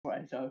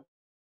Okay, so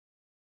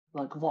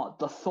like what?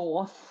 The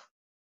sauce?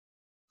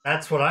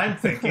 That's what I'm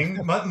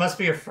thinking. Must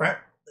be a fan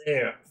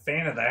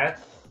of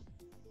that.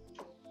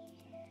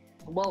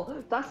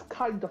 Well, that's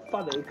kind of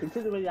funny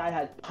considering I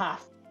had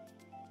passed.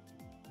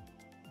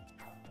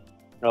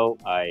 Oh,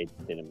 I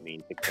didn't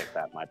mean to click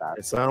that. My bad.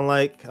 It sounded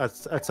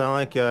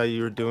like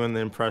you were doing the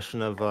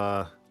impression of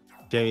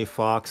Jamie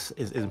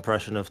Foxx's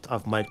impression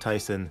of Mike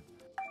Tyson.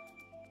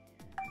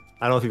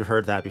 I don't know if you've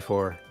heard that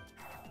before.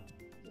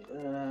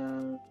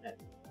 No,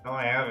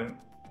 I haven't.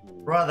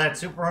 Bro, that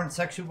Super Hunt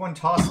Section 1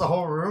 tossed the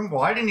whole room?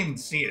 Well, I didn't even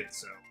see it,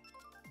 so.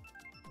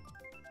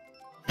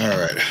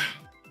 Alright.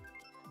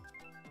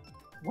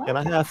 Can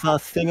I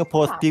have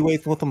Singapore Speedway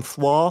with some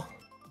slaw?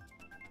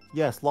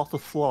 Yes, lots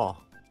of slaw.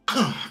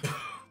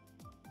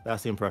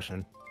 That's the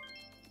impression.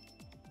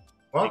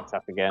 Well, Mixed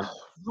up again.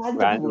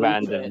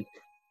 Random.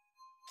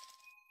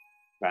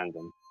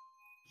 Random.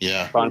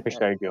 Yeah. Fun for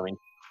show join.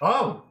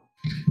 Oh!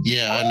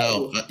 Yeah, I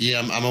know.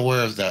 Yeah, I'm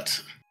aware of that.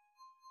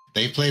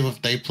 They play with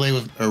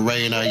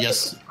Ray and I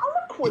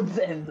Eloquent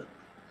then.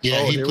 Yeah,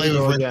 Oh, he played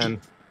with Ray.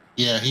 again.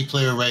 Yeah, he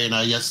played with Ray and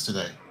I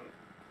yesterday.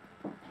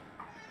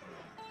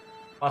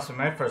 Awesome,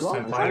 my first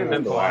time I playing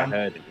remember with where I Quan.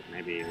 heard it.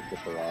 Maybe it was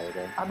just a while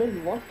ago. I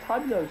mean, what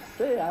time no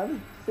see? I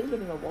haven't seen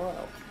him in a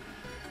while.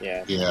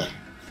 Yeah. Yeah.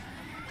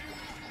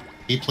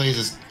 He plays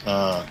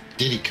as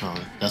Diddy Kong.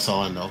 That's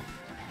all I know.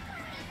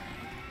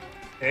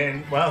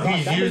 And, well,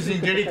 he's that using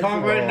is- Diddy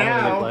Kong right Oh,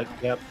 now. like,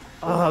 yep.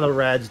 Oh, the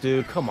Reds,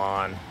 dude. Come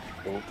on.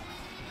 Cool.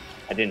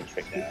 I didn't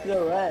trick that.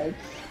 You're right.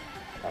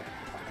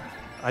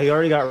 I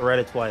already got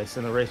Reddit twice,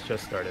 and the race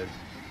just started.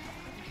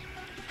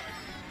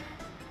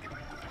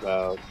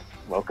 Well,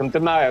 welcome to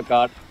Mario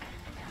Kart.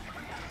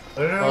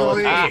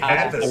 Literally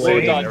had the well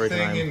same done. Every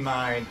thing time. in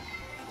mind.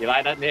 You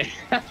like that, Nick?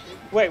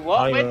 Wait, I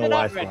what? don't When even know did why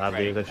I that still have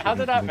red these. break? I How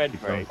did that shouldn't red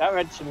keep break? going. That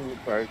red shouldn't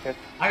have broken.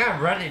 I got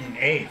Reddit in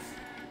 8th.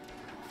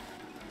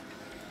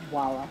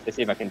 Wow. Let's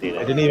see if I can do I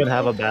that. didn't even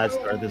have a bad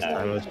start this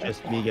time. It was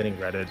just me getting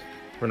Reddit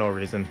for no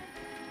reason.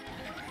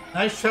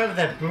 Nice shot of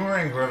that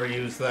boomerang, whoever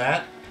used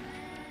that.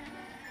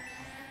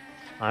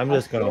 I'm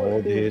just gonna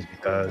hold these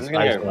because I'm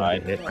gonna I go just don't want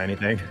right. to hit or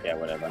anything. Yeah,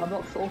 whatever. I'm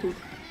not sure who.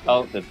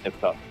 Oh, the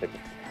clock.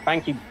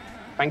 Thank you,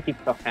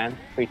 Clockhand.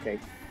 Appreciate it.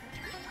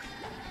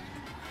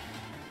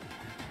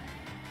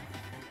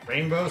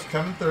 Rainbow's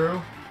coming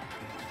through.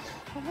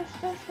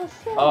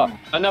 Oh,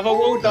 another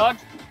wall dodge.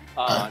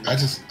 Oh, I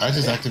just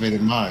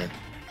activated mine.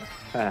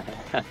 no.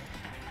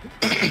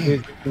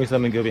 Please give me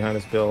something good behind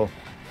this bill.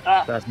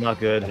 Ah. That's not I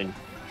good. didn't-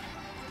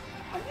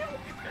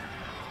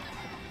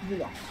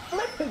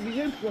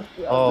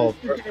 Oh,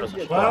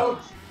 Well,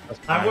 That's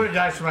I fine. would have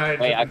died from my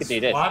Wait, I could do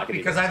this. I spot could do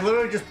because this. I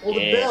literally just pulled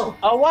a Yeah. bill.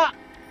 Oh, what?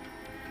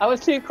 I was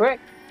too quick.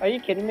 Are you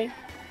kidding me?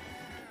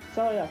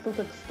 Sorry, I thought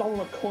I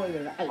stole a coin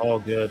and I. Oh,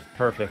 good.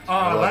 Perfect.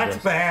 I Oh, love that's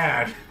this.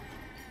 bad.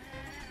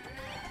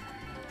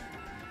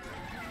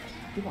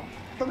 You are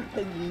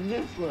fucking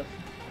useless.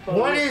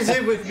 What is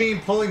it with me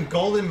pulling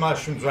golden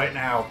mushrooms right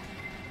now?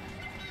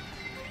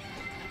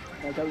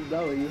 I don't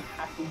know. Are you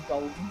hacking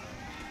golden?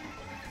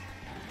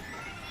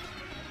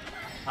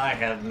 I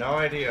have no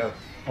idea.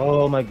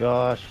 Oh my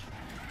gosh.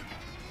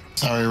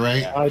 Sorry,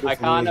 Ray. Yeah. just I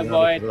can't lose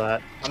avoid. for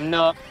that. I'm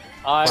not.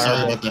 Sorry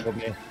I'm. about that. Killed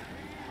me.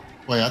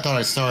 Wait, I thought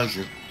I started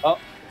you. Oh,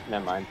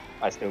 never mind.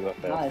 I still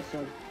got Bill. Nice,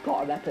 I've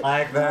got an epic.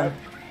 Like them.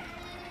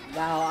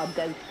 Now I'm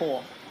dead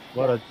 4.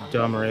 What a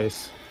dumb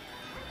race.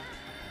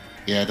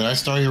 Yeah, did I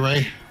start you,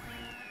 Ray?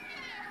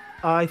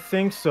 I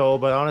think so,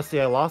 but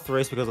honestly, I lost the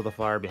race because of the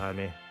fire behind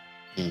me.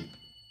 Hmm.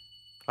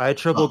 I had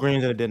triple Oh.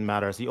 greens and it didn't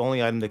matter. It's the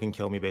only item that can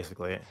kill me,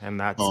 basically, and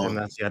that's Oh.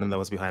 the item that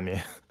was behind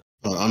me.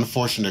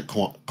 Unfortunate,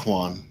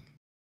 Quan.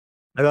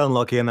 I got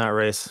unlucky in that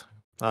race.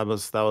 That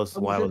was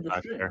why I was in the back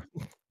street. there.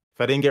 If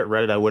I didn't get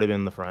Reddit, I would have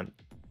been in the front.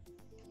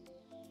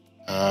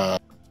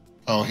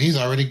 Oh, he's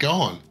already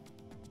gone.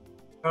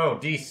 Oh,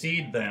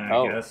 DC'd then, I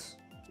Oh. guess.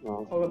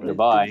 Well, Probably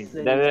goodbye. good to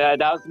see. That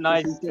was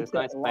nice. Because you It was did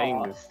nice get playing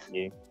with lost.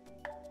 you.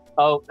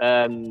 Oh,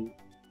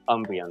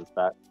 Umbreon's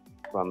back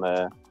from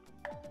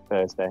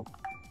Thursday.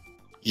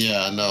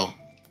 Yeah, I know.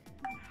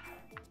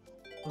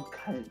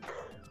 Okay.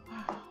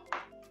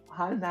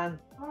 Hi, Nan.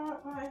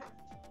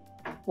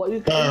 What are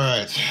you All doing?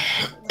 right.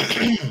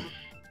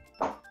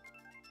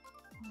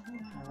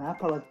 An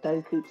apple a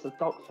day keeps the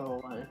doctor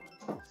away.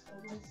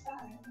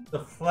 The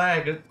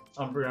flag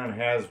Umbreon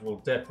has will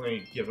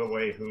definitely give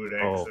away who it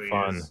Oh, actually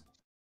fun. is.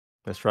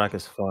 This track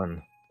is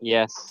fun.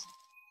 Yes.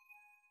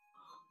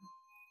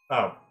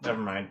 Oh, never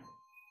mind.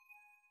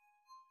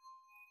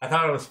 I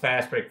thought it was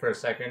fast break for a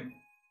second.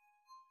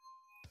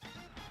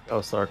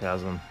 Oh,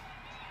 sarcasm.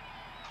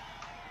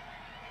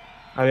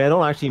 I mean, I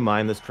don't actually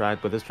mind this track,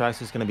 but this track's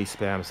just gonna be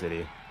Spam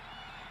City.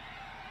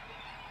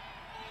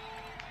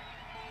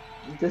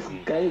 This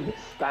game is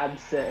Spam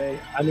City.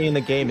 I mean, the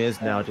game is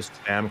now just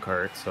Spam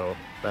Kart, so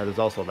that is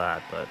also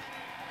that, but...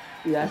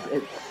 Yes,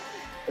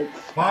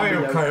 it's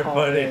Mario Kart,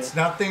 but here. it's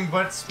nothing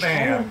but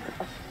spam.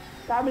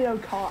 Mario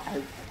Kart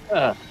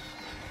has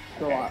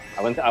Okay.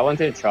 I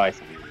wanted to try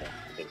something. But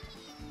I didn't.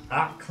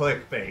 Not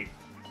clickbait.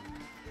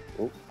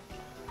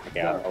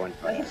 Okay, I want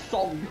to try There's a it.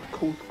 song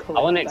called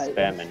I want to Clickbait,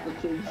 experiment.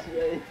 which is,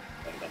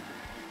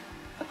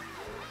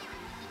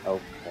 Oh,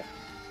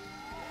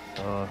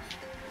 okay.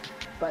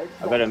 but it's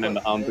I've got not to remember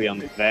clickbait,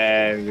 Umbreon's it's-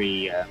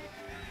 very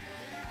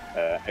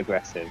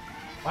aggressive.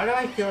 Why do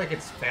I feel like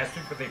it's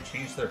faster but they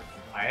changed their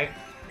flag?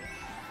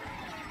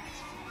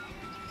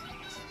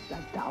 I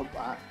doubt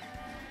that.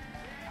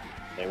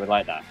 They would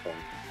like that film.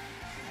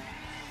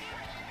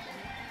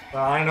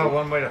 Well, I know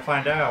one way to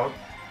find out.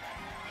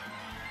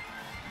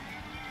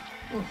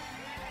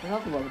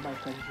 Another one of my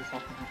friends is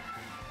happening.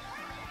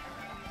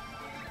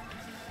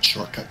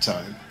 Shortcut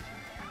time.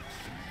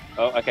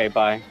 Oh, okay,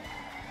 bye.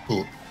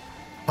 Cool.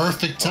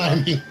 Perfect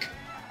timing.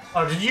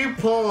 Oh, did you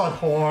pull a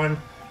horn?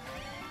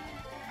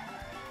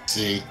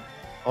 See.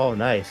 Oh,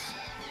 nice.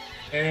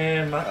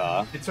 And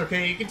it's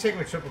okay, you can take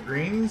my triple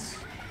greens.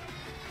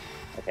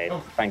 Okay, Oh.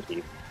 thank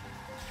you.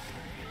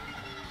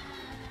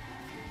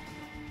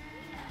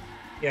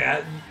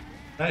 Yeah,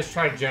 nice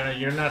try, Jenna.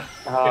 You're not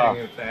Oh,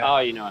 kidding with that. oh,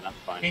 you know what? That's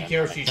fine. Pink then.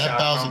 Yoshi That shot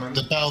Bowser, coming.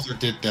 the Bowser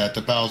did that.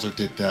 The Bowser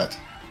did that.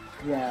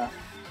 Yeah,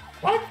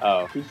 What?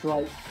 Oh, he's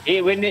like,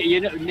 you're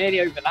nearly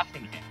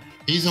overlapping him.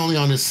 He's only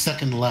on his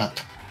second lap.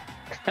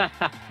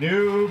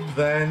 Noob,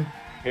 then.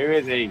 Who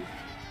is he?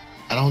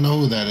 I don't know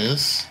who that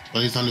is,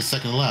 but he's on his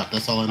second lap.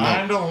 That's all I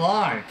Time know. to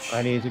launch.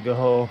 I need to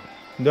go.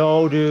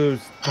 No,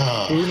 dudes. Who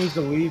Ah, needs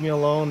to leave me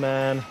alone,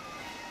 man?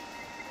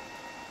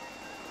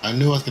 I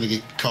knew I was gonna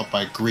get caught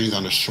by greens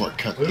on the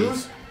shortcut. Dude.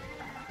 Lose?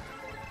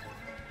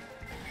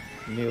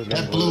 You knew it was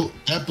gonna That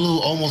lose. blue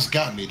almost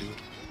got me, dude.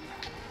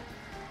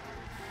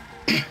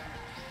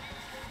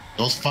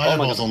 Those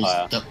fireballs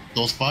fire.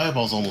 those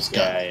fireballs almost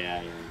got me.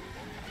 Yeah.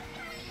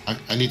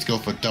 I need to go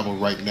for double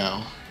right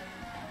now.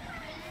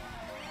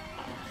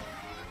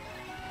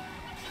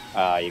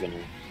 Ah, you're gonna.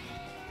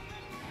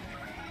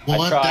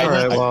 What? tried. That, All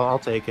right, red, well, I'll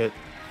take it.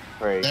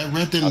 Free. that red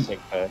I'll didn't take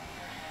first.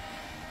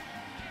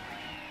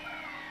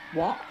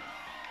 what?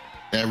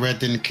 that red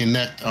didn't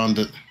connect on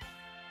the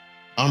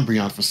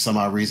Umbreon for some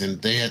odd reason.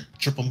 They had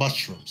triple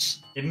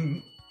mushrooms.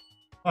 It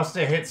must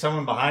have hit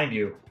someone behind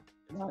you.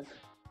 Like,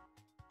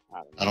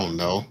 I don't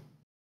know.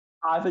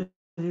 either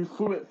you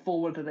threw it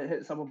forward and it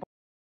hit someone,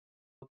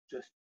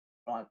 just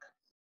like,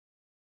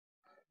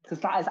 because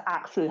that is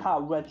actually how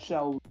red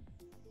shell.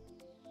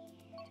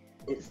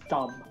 It's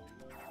done.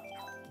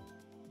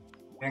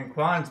 And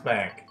Quan's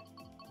back.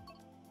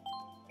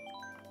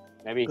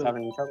 Maybe he's Good.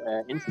 having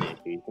internet issues.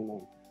 Who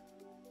knows?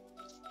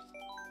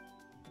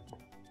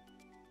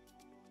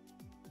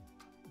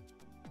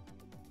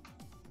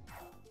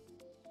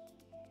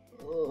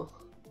 Ugh.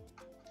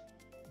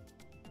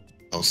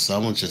 Oh,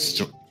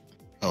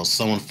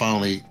 someone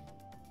finally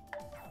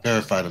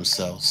verified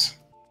themselves.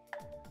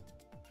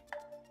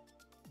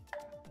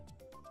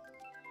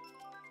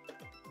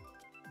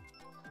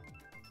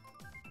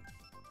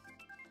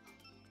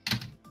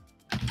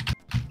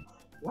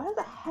 Where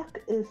the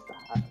heck is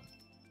that?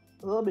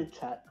 Let me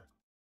check.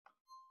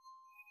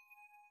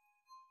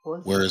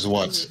 Where is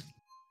what?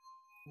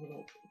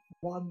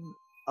 One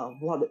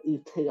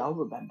ET, I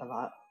remember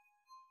that.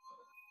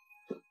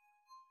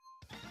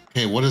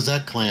 Hey, what does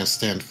that clan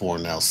stand for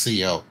now?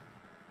 CO.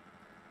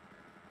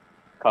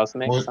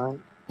 Cosmic What?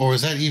 sign? Or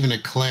is that even a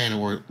clan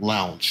or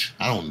lounge?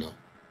 I don't know.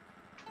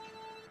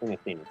 I think I've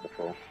seen it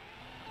before.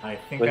 I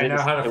think Was I it know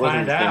the- how to it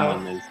wasn't find the same out.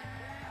 one as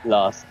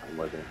last time,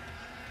 was it?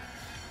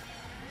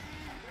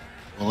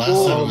 Well, last time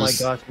Oh it my was,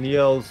 gosh,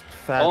 Neo's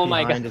fat Oh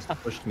my behind God.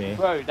 just pushed me.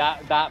 Bro,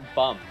 that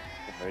bump,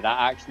 bro, that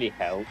actually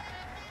helped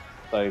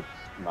so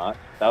much.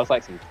 That was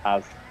like some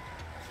Taz.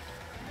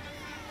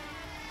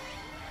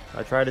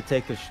 I tried to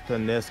take the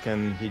Nisk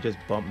and he just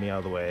bumped me out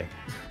of the way.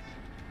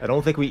 I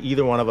don't think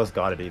either one of us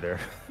got it either.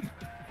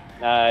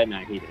 No,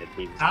 he did.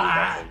 He was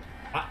Ah,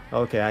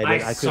 Okay, I I did. I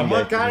couldn't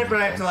somewhat get got it,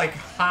 but I have to like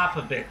hop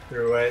a bit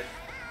through it.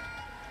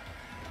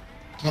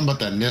 talking about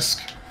that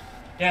Nisk.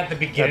 Yeah, at the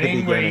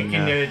beginning, where you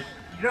beginning, can,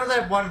 you know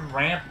that one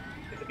ramp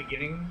at the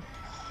beginning?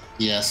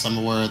 Yes, I'm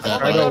aware of I that.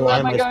 tried to where am align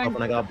I myself going?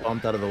 and I got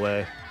bumped out of the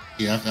way.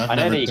 Yeah, I've I know that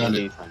never you can done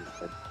do it.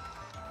 something.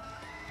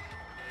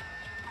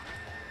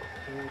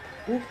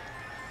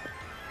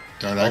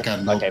 Darn, I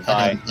got no. Okay,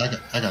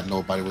 I got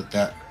nobody with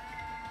that.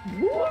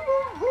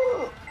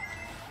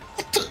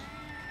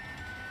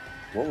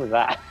 What was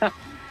that?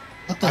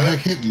 What the heck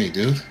hit me,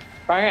 dude?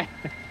 Bang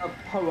it. A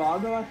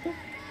piranha, I think?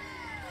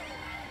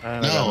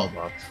 And I No. got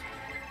no box.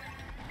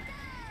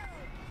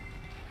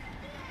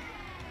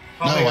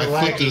 Probably No, a I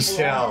flipped laggy this-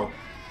 shell.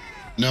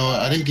 No,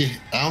 I didn't get.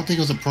 I don't think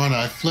it was a piranha.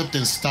 I flipped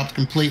and stopped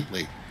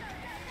completely.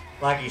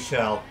 Laggy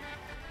shell.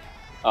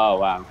 Oh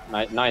wow,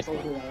 nice Oh,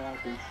 one. yeah, I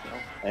think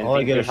so. I All I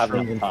think get we is have shrooms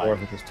enough and time. fourth,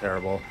 which is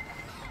terrible.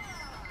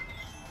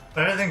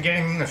 Better than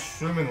getting the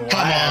shrooming Come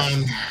last.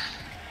 on.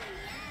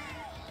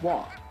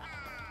 What?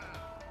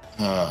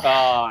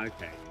 Oh,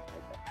 okay.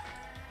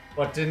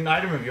 What, didn't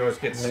item of yours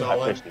get I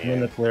stolen? pushed I'm in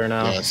the clear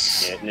now.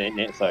 Yes.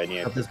 Sorry,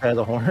 Neo. If this guy's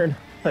a horn,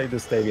 I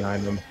just stay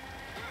behind him.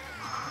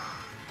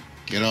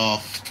 Get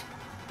off.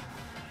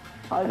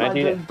 Bye, Can I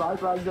do Brandon. Bye,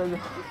 Brandon.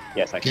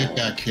 Yes, I Get can.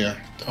 back here.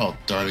 Oh,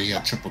 darn it. He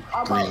had triple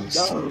How about greens.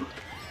 no?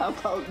 How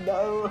about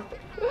no?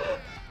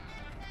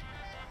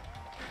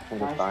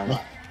 It's fine.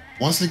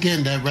 Once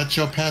again, that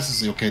retro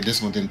passes me. Okay,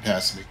 this one didn't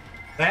pass me.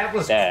 That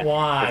was Yeah.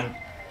 Quan.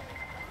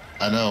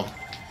 I know.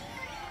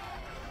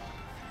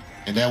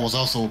 And that was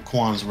also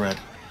Quan's red.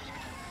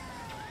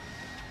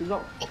 He's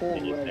not full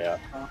red. Yeah.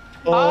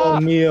 Oh,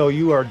 Neo,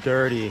 you are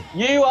dirty.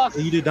 You are.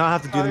 You did not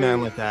have to do the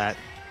man like that.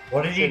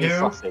 What did he silly do?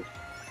 sausage.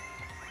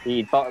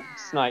 He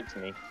sniped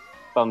me.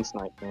 Bum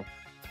sniped me.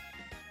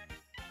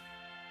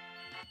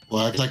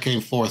 Well, I came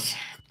fourth.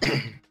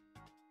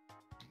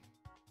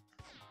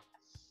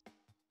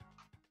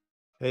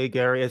 Hey,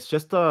 Gary, it's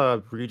just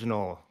a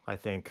regional, I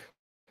think.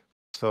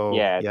 So,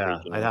 Yeah, it's yeah,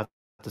 regional. I'd have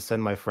to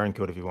send my friend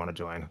code if you want to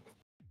join.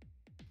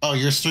 Oh,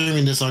 you're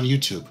streaming this on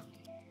YouTube.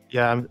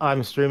 Yeah,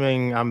 I'm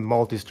streaming. I'm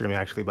multi-streaming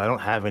actually, but I don't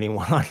have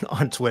anyone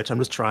on Twitch. I'm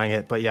just trying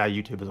it, but yeah,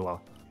 YouTube as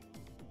well.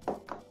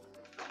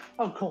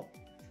 Oh, cool.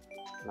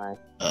 Nice.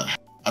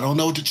 I don't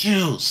know what to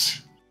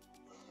choose.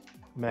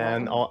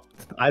 Man,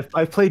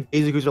 I've played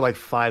Daisy Cruiser like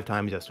 5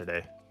 times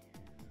yesterday.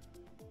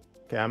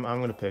 Okay, I'm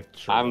gonna pick.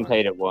 I haven't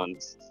played it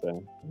once,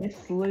 so.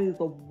 Miss Lou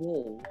the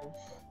Walls.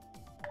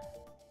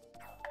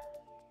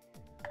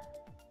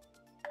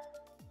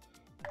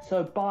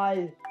 So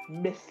by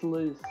Miss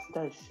Lou's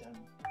station,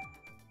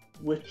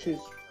 which is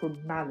from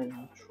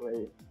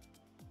Manningtree.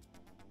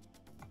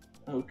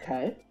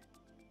 Okay.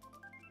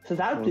 So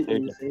that would be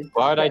easy.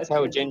 Why would I Better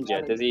tell to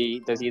Ginger?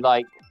 Manningtree. Does he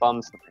like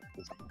bum sniping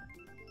or something?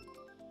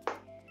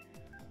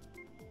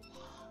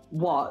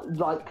 What?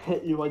 Like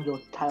hit you on your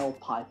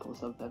tailpipe or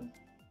something?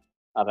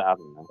 I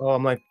don't know. Oh,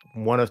 I'm like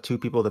one of 2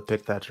 people that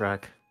picked that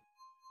track.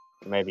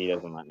 Maybe he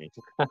doesn't like me.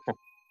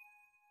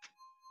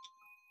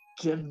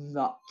 Gym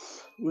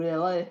nuts.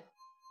 Really?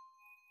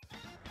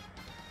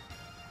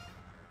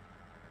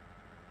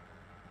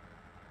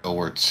 No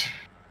words.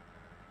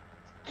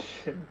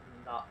 Gym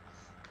nuts.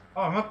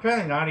 Oh, I'm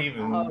apparently not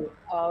even. I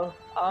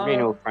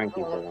mean, all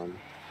Frankie for one.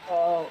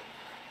 Oh,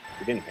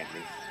 He didn't hit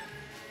me.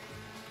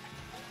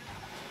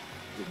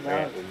 He's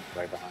No.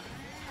 way behind.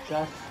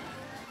 just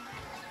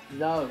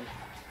no.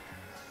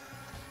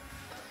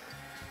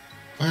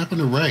 What happened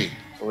to Ray?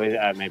 Or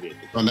maybe it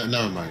did. Oh,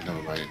 never mind.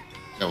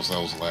 That was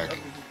lag.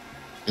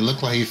 It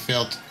looked like he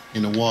felt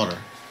in the water.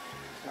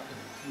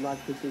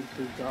 Like this is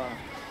bizarre.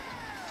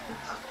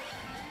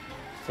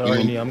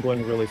 Sorry, Neo, I'm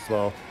going really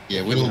slow.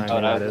 Yeah, we don't. Behind Oh,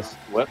 me, that that was, is.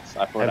 whoops,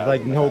 I thought I that have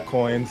like was no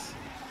coins.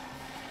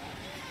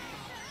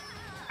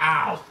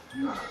 Ow!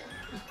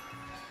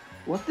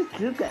 What did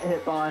you get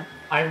hit by?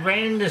 I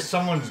ran into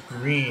someone's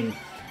green.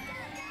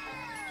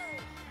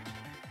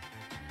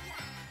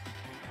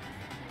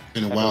 It's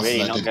been a We're while really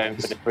since I not did. going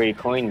for the free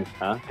coins,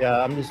 huh?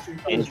 Yeah, I'm just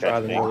driving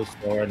Interesting. really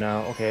slow right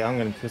now.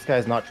 Okay, this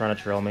guy's not trying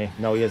to trail me.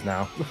 No, he is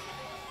now.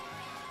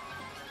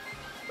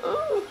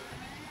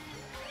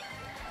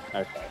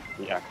 Okay,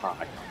 yeah, I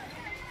can't.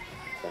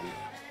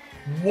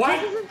 What?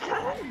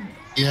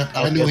 Yeah,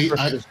 I Okay, knew he. this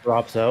person just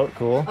drops out.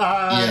 Cool.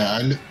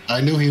 Yeah, I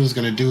knew he was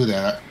gonna do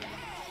that.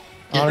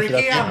 Honestly,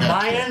 Ricky, on that's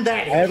my end,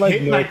 that I had, like,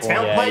 hit no my point.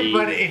 tailpipe, Yeah,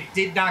 but it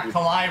did not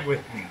collide with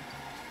me.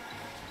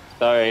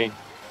 Sorry.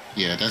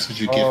 Yeah, that's what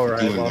you get All for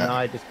right, doing well that. now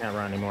I just can't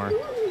run anymore.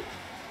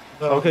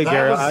 So Okay, that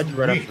Garrett, was I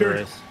read up the weird.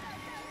 race.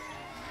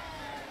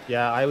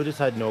 Yeah, I just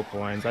had no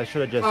coins. I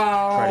should have just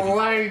tried Oh,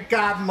 to I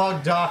got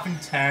mugged off in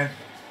 10th.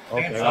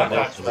 Okay, And well, so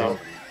that's that's true.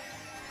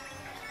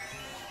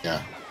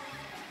 Yeah.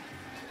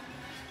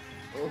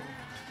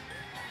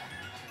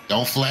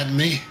 Don't flatten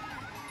me.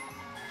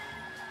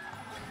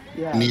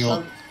 Yeah,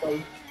 Neil.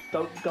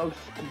 don't go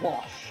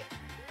squash.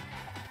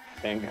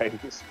 Then go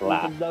to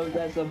splat. Even though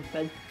there's a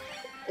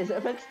is it a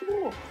vegetable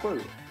or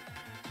fruit?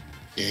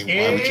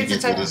 Yeah, why would you It's a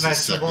get type to of this in a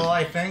vegetable, second?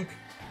 I think.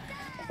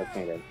 I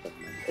think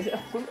that's Is it a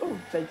fruit or a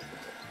vegetable?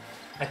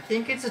 I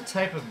think it's a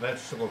type of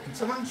vegetable. Can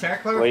someone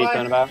check What are you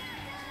talking clarify?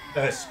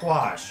 about?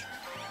 Squash.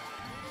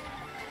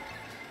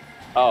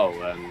 Oh,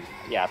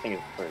 yeah, I think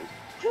it's fruit.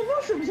 Two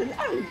mushrooms and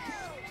oats.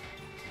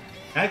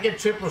 I get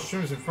triple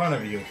shrooms in front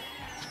of you.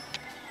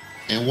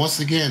 And once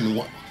again,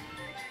 what?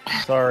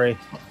 Sorry.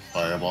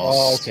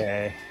 Fireballs.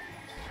 Okay.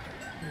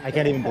 I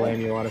can't even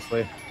blame you,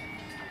 honestly.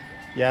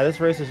 Yeah, this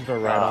race is just a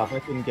write-off. I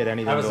couldn't get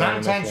anything That was going not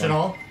in this one.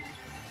 intentional.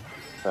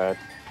 But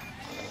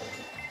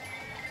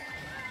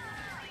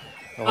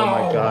Oh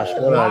my Oh, gosh,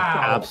 what wow. an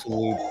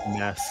absolute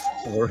mess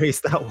of a race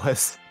that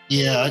was.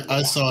 Yeah,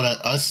 I saw that.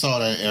 I saw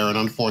that, Aaron.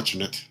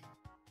 Unfortunate.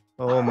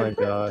 Oh my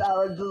gosh.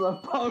 Challenge to the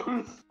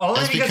post. Only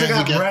That's because I because got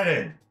you get-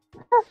 breaded.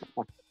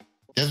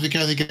 That's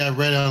because he got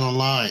red on the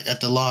line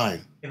at the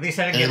line, At least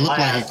I and didn't it get looked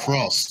like last. he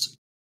crossed.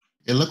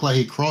 It looked like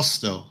he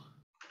crossed though.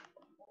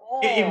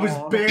 It was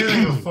Oh.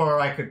 barely before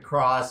I could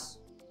cross.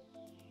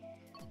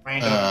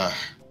 Random.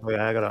 Oh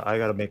yeah, I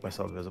gotta make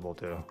myself visible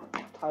too.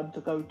 Time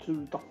to go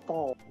to the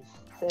falls.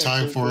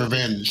 Time for Seriously,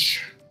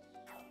 revenge.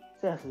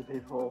 Seriously,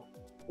 people,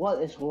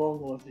 what is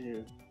wrong with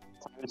you?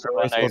 it's The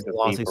race was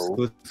lost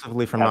people.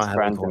 exclusively from That's not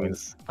having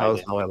Brandon's coins. That was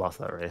idea. how I lost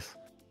that race.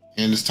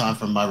 And it's time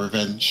for my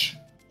revenge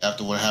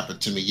after what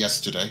happened to me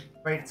yesterday.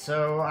 Wait,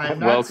 so I'm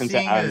not Welcome to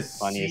seeing Aaron's a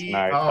funniest C-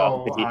 married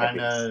oh, couple on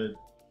videos.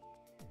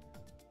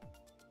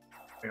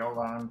 Wait, hold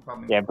on.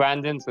 Probably... Yeah,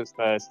 Brandon's was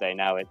Thursday,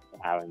 now it's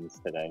Aaron's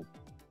today.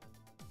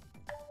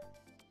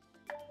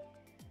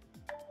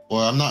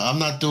 Well, I'm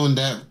not doing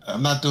that.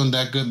 I'm not doing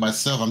that good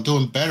myself. I'm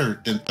doing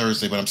better than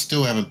Thursday, but I'm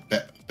still having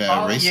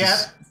bad races. Yeah,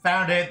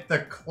 found it. The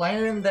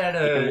clan that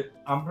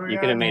You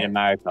could have made a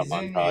marathon is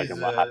in montage is,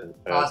 on what happened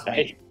past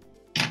Thursday.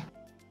 me.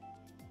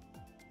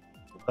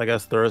 I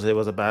guess Thursday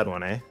was a bad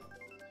one, eh?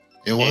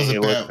 It was It a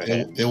was bad. for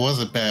him. It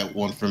was a bad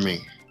one for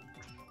me.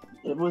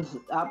 It was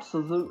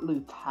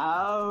absolutely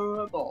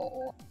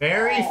terrible.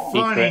 Very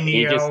funny,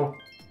 Neo.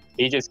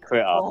 He just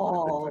crit up.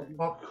 Oh,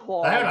 Well,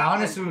 God. that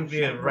honestly would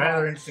be a So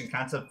rather much. interesting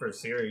concept for a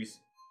series.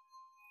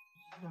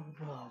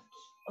 So much.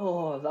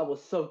 Oh, that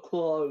was so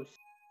close.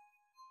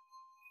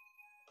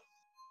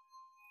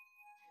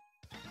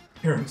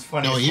 Aaron's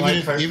funny. No, even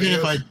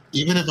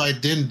if I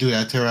didn't do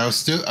that, Terry, I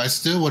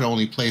still would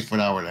only play for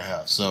an hour and a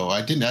half. So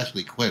I didn't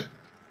actually quit.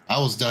 I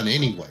was done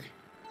anyway.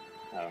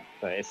 Oh,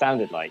 but it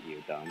sounded like you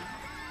were done.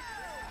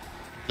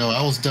 No,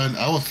 I was done.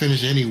 I would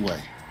finish anyway.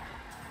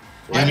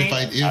 I Even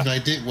mean, if I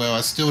did well,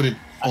 I still would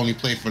only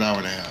play for an hour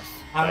and a half.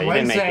 On you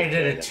didn't make Wednesday, I it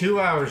did a good.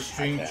 2-hour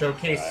stream Okay,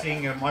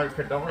 showcasing Mario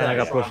Kart Double And I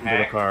got Dash pushed on into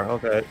the Mac. car.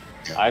 Okay.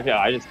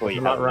 I just thought you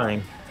I'm not had running.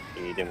 enough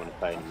and you didn't want to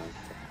play anymore.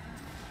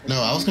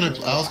 No, I was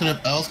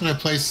gonna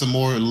play some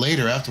more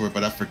later afterward,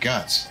 but I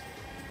forgot.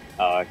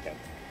 Oh, okay.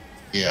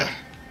 Yeah.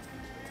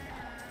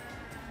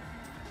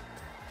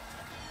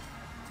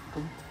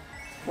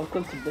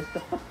 Welcome to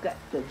Mr.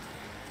 Forgetting.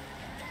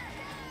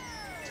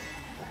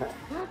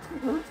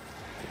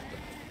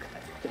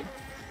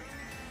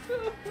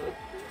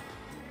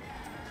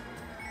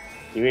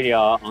 You really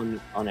are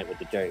on it with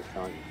the jokes,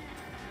 aren't you?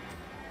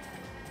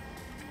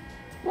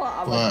 What?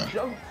 I'm What? a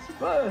junk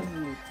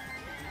spin.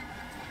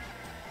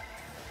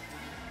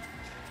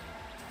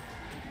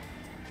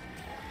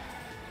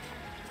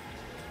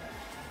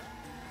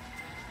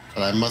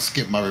 But I must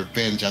get my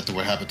revenge after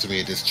what happened to me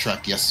at this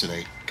track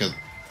yesterday, because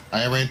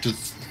I ran into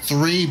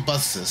 3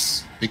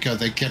 buses because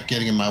they kept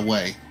getting in my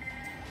way.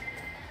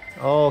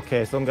 Oh,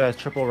 okay. Some guys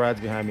triple rides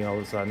behind me all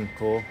of a sudden.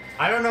 Cool.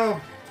 I don't know.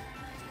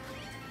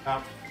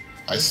 I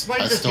This might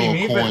just stole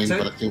be a me, coin,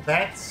 but but it,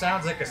 that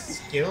sounds like a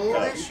skill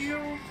issue.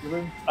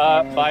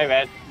 Bye,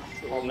 Red.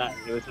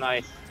 It was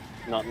nice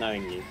not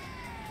knowing you.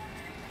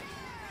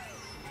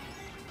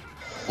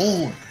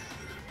 oh,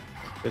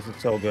 This is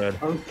so good.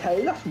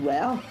 Okay, that's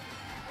rare.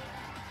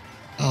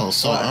 oh,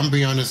 so What?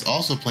 Umbreon is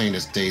also playing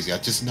as Daisy. I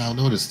just now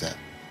noticed that.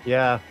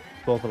 Yeah,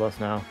 both of us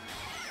now.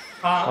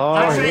 Oh,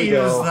 I here should we use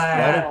go. Let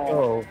that. us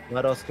go.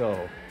 Let us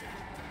go.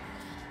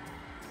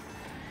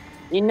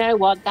 You know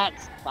what?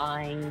 That's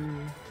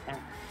fine. That's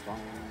fine.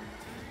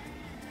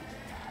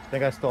 I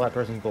think I stole that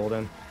person's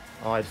golden.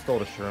 Oh, I stole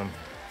the shroom.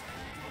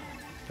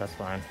 That's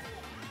fine.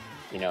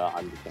 You know what?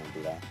 I'm just gonna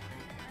do that.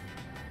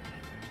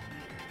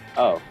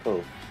 Oh,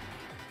 cool.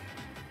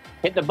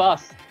 Hit the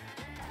bus.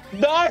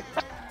 No!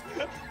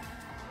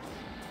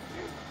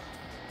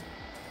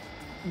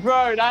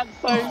 Bro, that's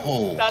so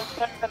Oh.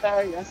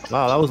 hilarious.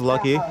 Wow, that was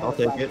lucky. I'll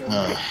take it.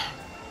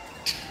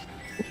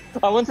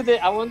 I wanted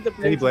the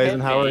blue Hey, to Blazin',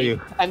 hit how me, are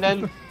you? and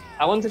then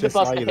I wanted the Just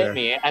bus saw to you hit there.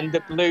 me, and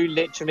the blue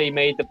literally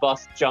made the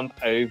bus jump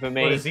over What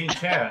me. is he in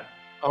chat?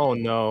 Oh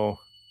no.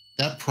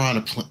 That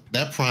piranha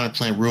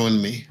plant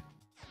ruined me.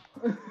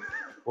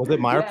 Was it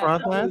my Yeah, piranha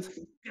that plant? was-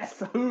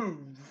 Guess whose?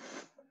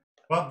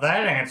 Well,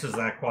 that answers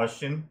that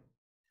question.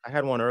 I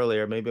had one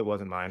earlier. Maybe it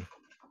wasn't mine.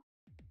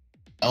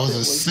 I was It in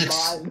was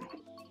 6th. mine.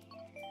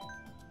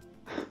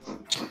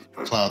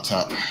 Cloud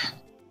Top.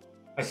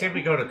 I say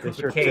we go to It's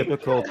Cooper your Cave.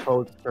 typical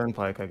Toad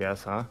Turnpike, I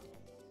guess, huh?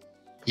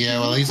 Yeah,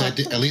 well, at least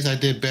I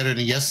did better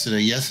than yesterday.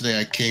 Yesterday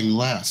I came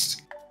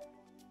last.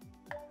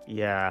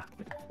 Yeah.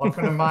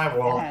 Welcome to my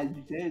world. Yeah,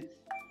 you did.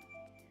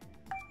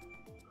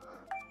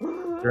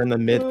 You're in the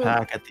mid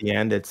pack at the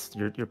end.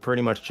 You're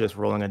pretty much just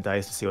rolling a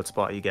dice to see what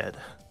spot you get.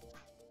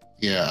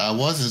 Yeah,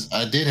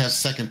 I did have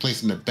 2nd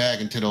place in the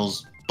bag until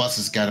those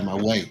buses got in my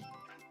way.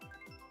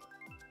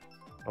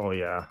 Oh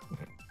yeah. What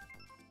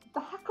the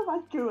heck am I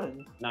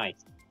doing? Nice.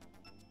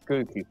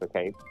 Good Cooper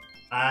Cave.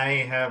 I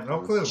have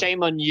no clue.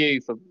 Shame on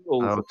you for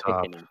all Oh, for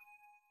top. picking him.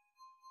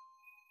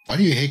 Why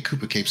do you hate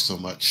Cooper Cape so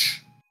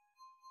much?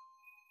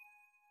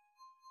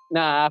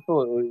 Nah, I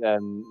thought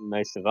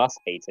most of us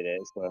hated it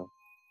as well.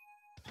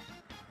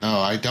 No,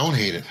 I don't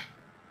hate it.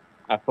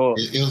 I thought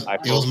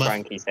It was my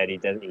Frankie said he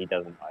doesn't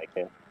like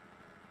it.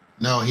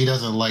 no. He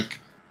doesn't like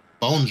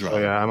Bone Dry. Oh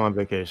yeah, I'm on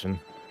vacation.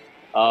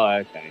 Oh,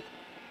 okay.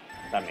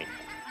 That makes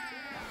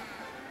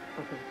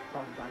Fucking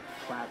scumbag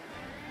crap.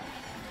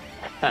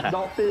 sense.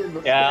 Not being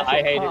the Yeah, I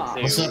special hate part. it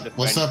too. What's All up- the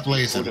what's French up,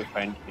 Blazin'? All the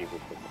French people.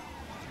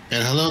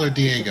 And hello to Should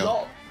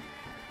Diego.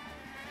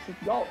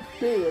 not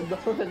be in the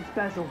fucking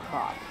special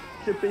card.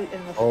 Should be in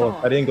the Oh, if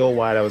start. I didn't go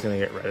wide, I was gonna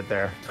get redded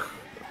there.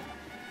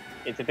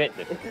 It's a bit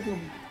It difficult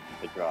isn't.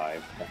 to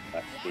drive.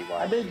 That's be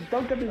why. I mean,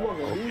 don't get me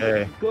wrong.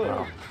 Okay. It's good.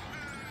 Wow.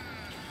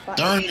 But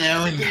Darn it,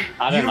 Aaron.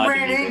 I don't You like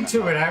ran the music.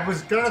 into it. I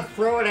was gonna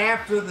throw it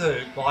after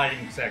the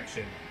gliding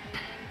section.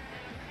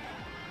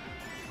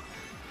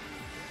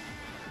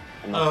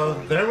 I'm not Oh,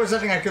 doing it. there was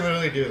nothing I could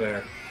literally do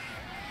there.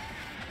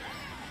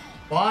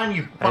 Juan,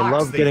 you I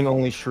love box getting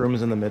only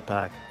shrooms in the mid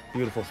pack.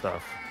 Beautiful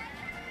stuff.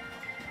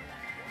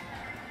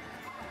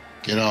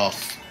 Get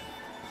off.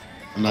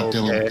 I'm not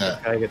dealing with This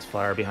that. guy gets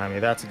fire behind me.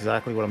 That's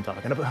exactly what I'm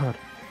talking about.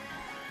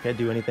 Can't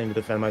do anything to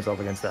defend myself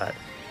against that.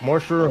 More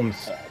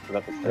shrooms.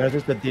 And there's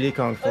just the Diddy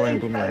Kong throwing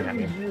boomerang at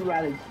me.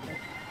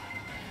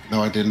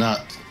 No, I did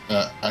not.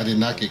 I did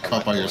not get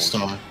caught by your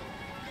star.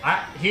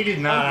 He did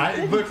not.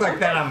 It looked like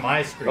that on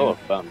my screen. Oh,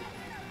 bum.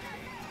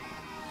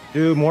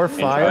 Dude, more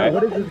fire? right.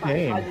 What is this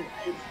game?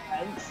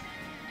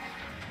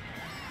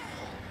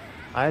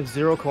 I have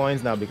 0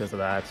 coins now because of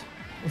that.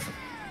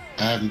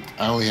 I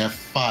only have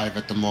 5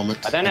 at the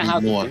moment. I don't know how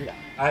to more. do that.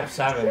 I have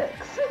 7.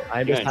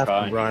 I just have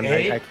try. to run.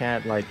 I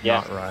can't, like, Yeah.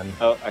 not run.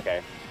 Oh,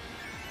 okay.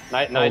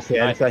 Nice. Okay,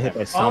 I just got hit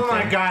by Oh something.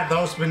 my god,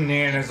 those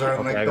bananas are in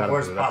Okay, I like the gotta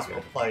worst do that.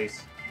 possible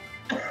place.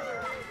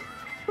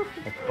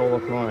 I stole a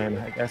coin.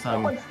 I guess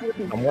I'm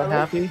somewhat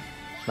happy.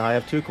 Now I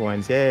have 2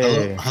 coins.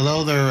 Yay.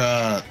 Hello there,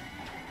 I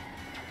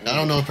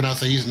don't know the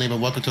pronunciation name, but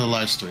welcome to the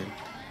live stream.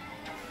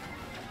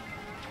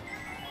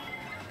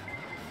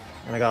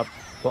 And I got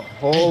the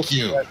whole. Thank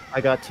you.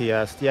 I got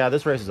TS. Yeah,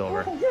 this race is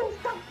over.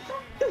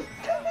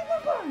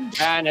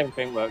 And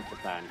everything worked to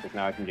plan, because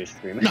now I can just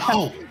stream it.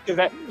 No!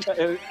 Because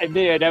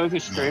there was a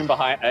stream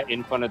behind,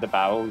 in front of the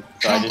barrel,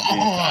 so I Come just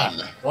used that.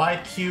 on!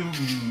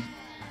 YQ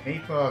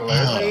Maple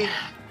Lily?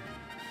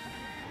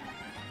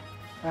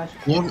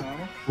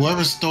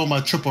 Whoever stole my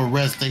triple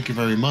res, thank you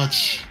very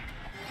much.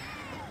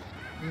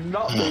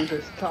 Not me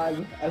this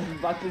time, as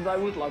much as I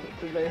would love it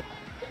to be.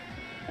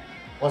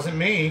 Wasn't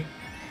me.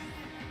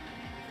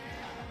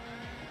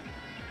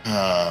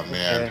 Oh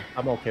man. Okay,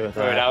 I'm okay with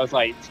Bro, that. that was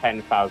like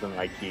 10,000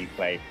 like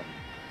Uplay from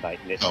like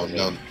Oh literally.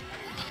 no.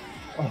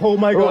 Oh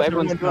my Oh, god,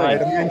 everyone's everyone died.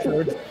 going. I'm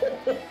injured.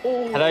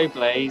 Hello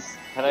Blaze,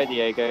 hello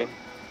Diego,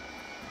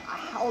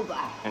 How the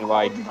and hell did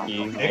I YQ not-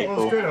 Maple's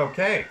Maple. good,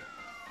 okay.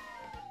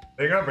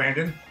 There you go,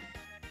 Brandon.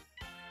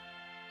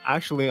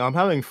 Actually, I'm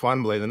having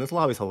fun, Blaze, and this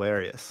lobby's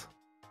hilarious.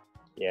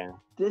 Yeah.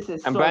 This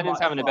is And so Brandon's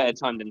much having a fun. better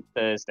time than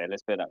Thursday,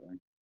 let's put it that way.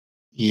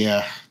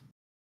 Yeah.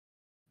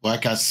 Well, I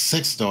got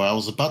 6 though. I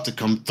was about to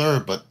come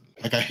 3rd, but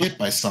I got hit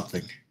by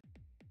something.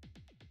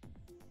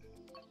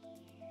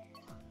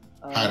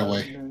 Hide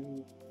away.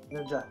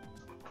 Ninja.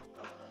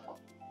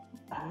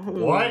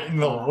 What in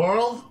the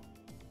world?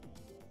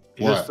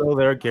 You're What? still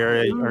there,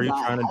 Gary. Are you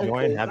Ninja trying to Hide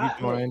join? Away, Have you that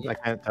joined? way. I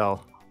can't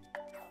tell.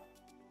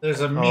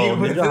 There's a Oh, meme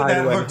with it Ninja that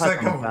Hideaway. looks I've like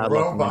had some a bad luck with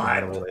Ninja robot.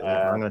 Hideaway lately.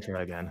 I'm gonna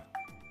try again.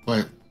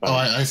 Wait. Oh,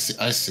 I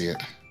see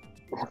it.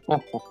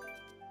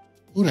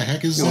 Who the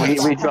heck is We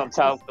that? dropped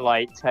out for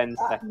like 10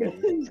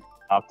 seconds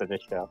after the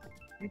show.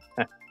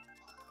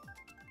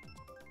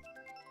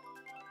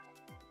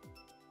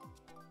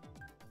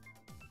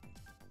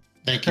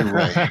 Thank you,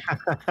 Ray.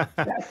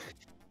 Yes.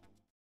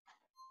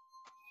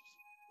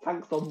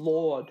 Thank the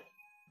Lord.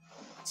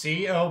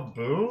 C.O.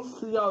 Boo?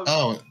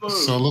 Oh,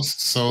 so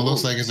it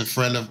looks like it's a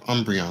friend of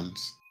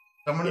Umbreon's.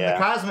 Someone in Yeah.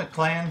 the Cosmic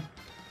Clan.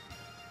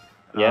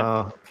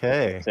 Yeah.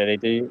 Okay. So they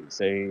do,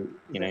 so, you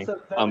know,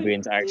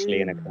 Umbrian's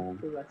actually in a clan.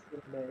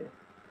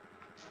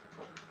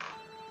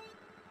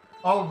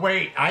 Oh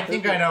wait, I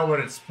think I know what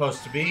it's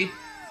supposed to be.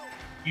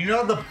 You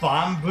know the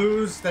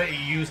bomb-boos that you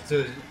use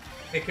to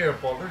take care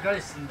of boulder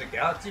dice in the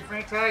Galaxy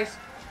franchise?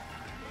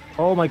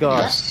 Oh my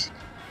gosh.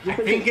 Yes.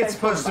 I think it's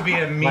supposed to be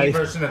a me Nice.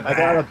 version of I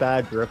got a that.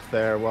 bad grip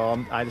there.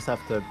 Well, I just have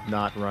to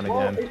not run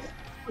Well, again. it's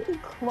pretty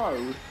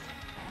close.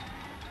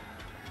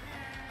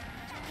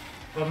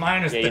 But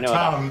minus Yeah, you the know what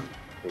tongue.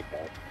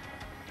 Okay.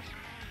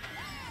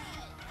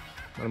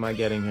 What am I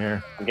getting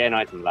here? I'm getting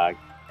item lag.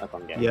 That's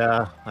what I'm getting.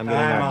 Yeah, I'm getting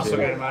I'm that also too.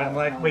 getting mine. I'm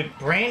like, wait,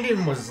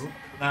 Brandon was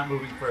not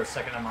moving for a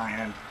second on my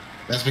end.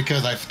 That's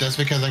because I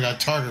got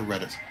target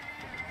read it.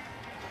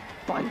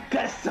 But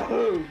guess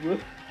who?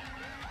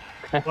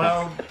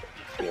 Well,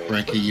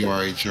 Frankie, you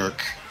are a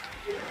jerk.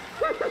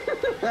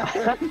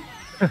 At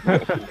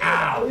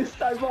ow!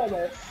 least I'm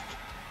honest.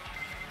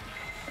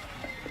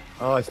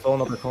 Oh, I stole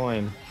another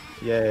coin.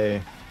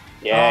 Yay.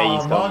 Yeah, oh, you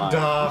stole mugged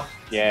mine. off.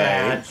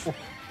 Yeah. Badge.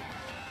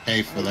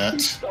 Pay for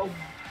that. So,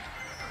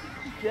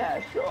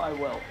 yeah, sure I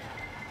will.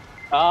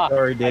 Ah,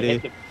 Sorry, I Diddy.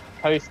 hit the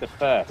poster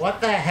first.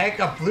 What the heck?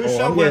 A blue Oh,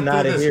 shell I'm went getting through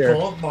outta this here.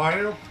 gold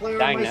Mario player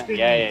Dang on my it. screen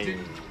Yeah, and yeah,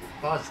 didn't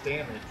cause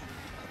damage.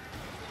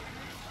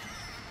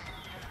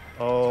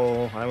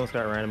 Oh, I almost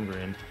got random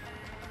green.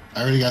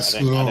 I already got I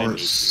screwed don't over need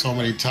to. so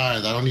many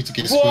times. I don't need to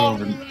get screwed Whoa,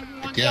 over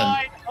everyone again.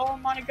 died. Oh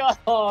my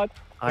god.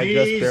 I Please.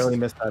 just barely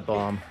missed that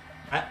bomb.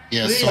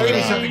 Yeah, Please so give did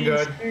me I. something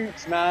good.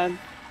 Oops, man.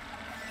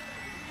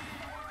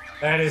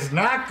 That is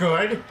not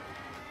good.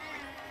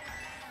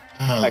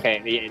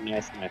 Okay, yeah,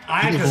 nice.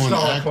 I People just going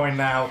stole a ag- coin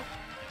now.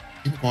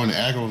 People going to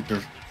aggro with their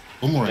They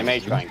boomerang. may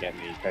try and get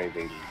me,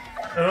 Kobe.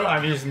 Oh,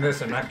 I'm using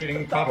this. I'm not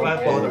getting caught by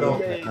a bullet bill.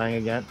 Dying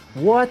again.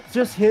 What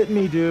just hit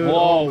me, dude? Whoa.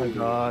 Oh my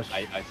gosh.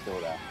 I saw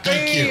that.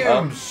 Thank you.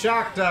 Bam!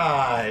 Shock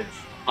dodge.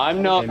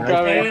 I'm not And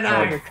going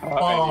I for the car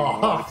fall.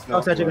 anymore. It's That's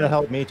not actually gonna worth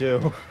help me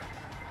too.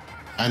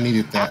 I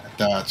needed that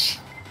dodge.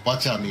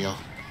 Watch out, Neo.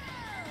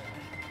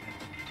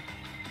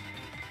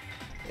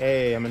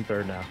 Hey, I'm in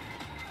third now.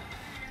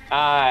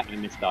 Ah, I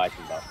missed the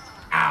item box.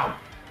 Ow!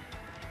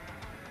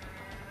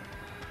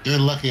 You're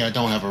lucky I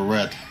don't have a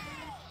red.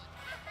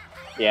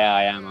 Yeah,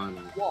 I am, aren't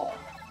I? What?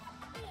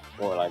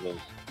 What will I do?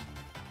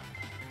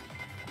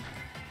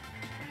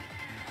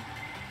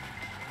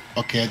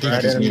 Okay, I think I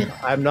just Brandon, need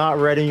it. I'm not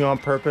rating you on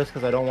purpose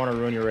because I don't want to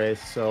ruin your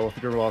race. So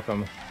you're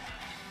welcome.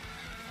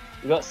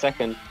 You got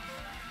second.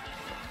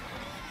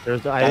 I That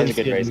was a didn't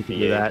good see race you for do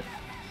you. that.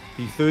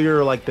 You threw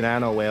your like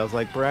banana away. I was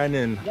like,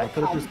 Brandon, I Yep,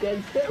 could have I'm just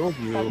getting six. killed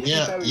you. Thank you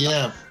Yeah, very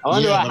yeah, much. I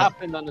wonder yeah, what but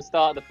happened on the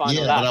start of the final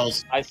yeah, lap.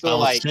 but I saw I was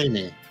like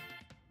shaming.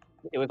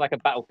 it was like a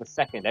battle for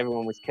second.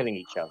 Everyone was killing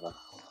each other.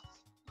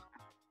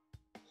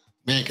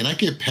 Man, can I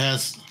get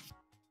past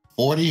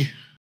 40?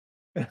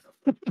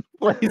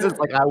 He's just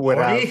like, I would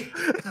 40?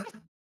 have.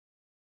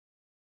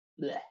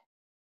 Blech.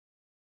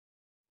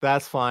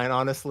 That's fine.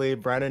 Honestly,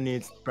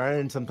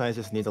 Brandon sometimes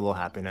just needs a little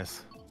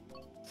happiness.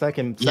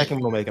 Second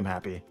will make him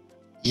happy.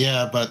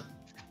 Yeah, but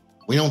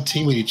we don't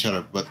team with each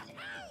other. But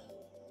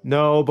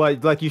No,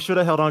 but like you should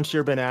have held on to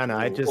your banana.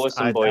 I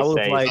Awesome boy was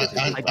says like, this is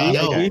I- his I bad know.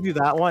 I game. gave you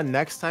that one.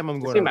 Next time I'm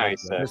going see to Mary,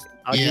 break you. sir.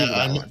 I'll give you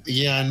that one.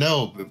 I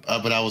know,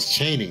 but I was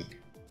chaining.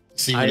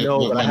 See, I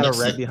know, but I had a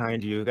red it.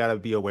 behind you. You gotta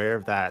be aware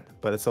of that.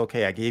 But it's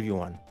okay. I gave you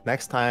one.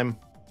 Next time.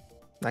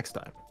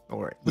 Don't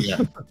worry. Yeah,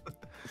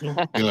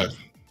 good.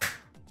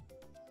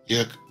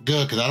 Yeah,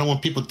 good, because I don't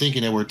want people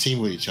thinking that we're a team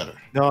with each other.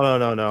 No.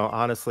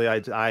 Honestly,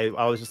 I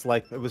was just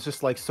like, it was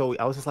just like so.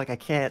 I was just like, I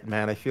can't,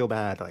 man. I feel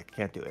bad. Like, I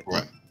can't do it.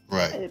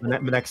 Right.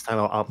 Next time,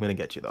 I'm gonna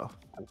get you though.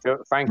 I'm sure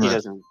Frankie Right.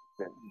 doesn't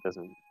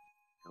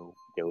feel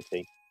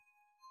guilty.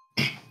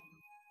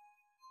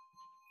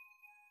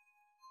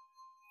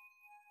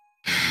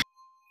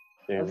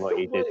 Doing I'm what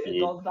he still did for waiting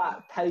you. on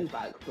that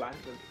payback,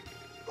 Brandon.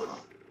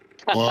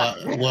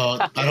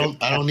 Well,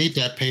 I don't need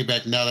that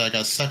payback now that I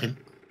got second.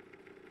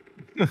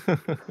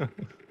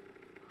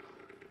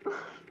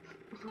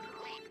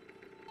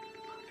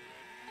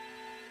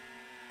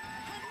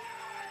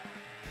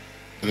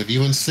 But if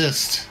you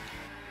insist,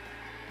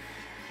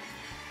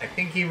 I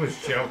think he was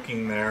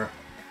joking there.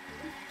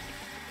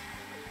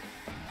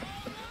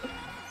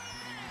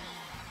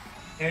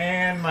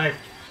 And I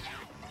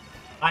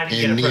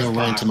didn't and get a Neo first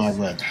ran to my box.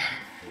 red.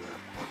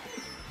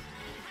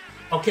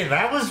 Okay,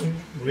 that was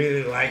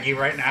really laggy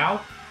right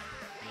now.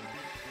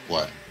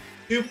 What?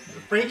 Dude,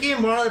 Frankie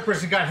and one other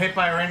person got hit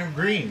by a random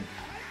green.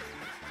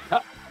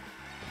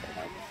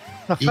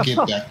 You get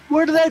that.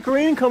 Where did that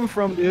green come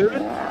from, dude?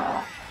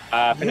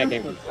 I think I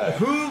came from third.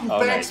 Who Oh, no,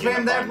 backspammed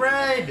you're that fine.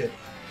 red?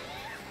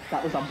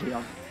 That was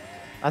unbeyond.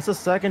 That's the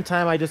second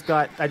time I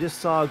just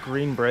saw a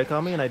green break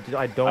on me, and I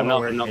don't I'm know not,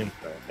 where I'm it not came.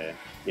 third here.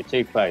 You're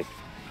too close.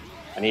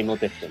 I need more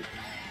distance.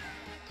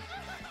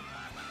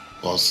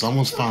 Well,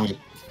 someone's finally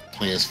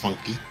playing as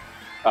funky.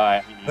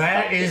 Alright.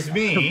 That is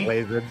me.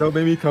 Blazer, don't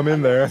make me come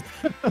in there.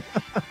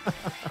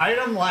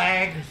 Item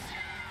lag.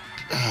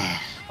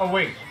 Oh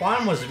wait,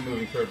 Juan wasn't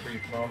moving for a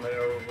brief moment,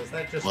 or was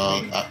that just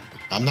Well, me?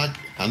 I'm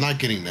not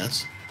getting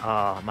this.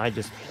 I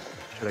just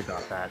should have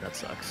got that. That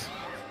sucks.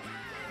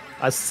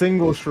 A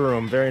single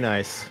shroom, very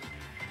nice.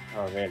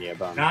 Oh, really? A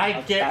bum. And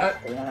I get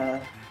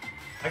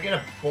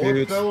a bullet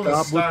Dude, bill to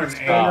stop start with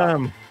an the A.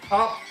 spam.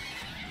 Oh.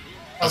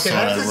 I Okay, saw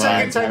that's that the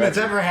second ride. time that's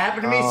ever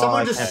happened to me. Oh,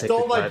 Someone I just can't take stole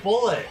this my ride.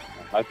 bullet.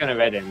 I was gonna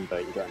red him,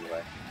 but you got in the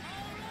way.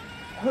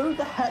 Who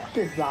the heck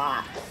did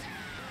that?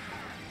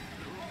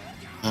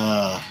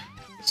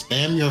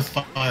 Spam your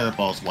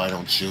fireballs, why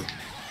don't you?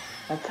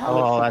 That's how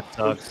Oh, it's that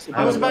sucks. supposed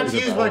I was be. about to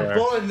Good use ball my there.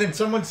 bullet and then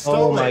someone Oh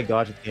stole my it.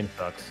 gosh, this game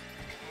sucks.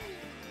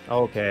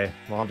 Okay,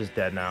 well I'm just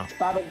dead now.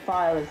 Spamming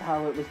fire is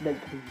how it was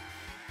meant to be.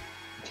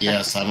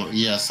 Yes,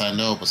 I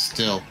know, but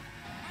still.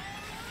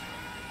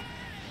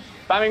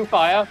 Spamming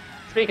fire.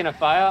 Speaking of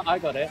fire, I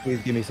got it. Please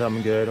give me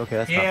something good. Okay,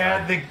 that's not Yeah,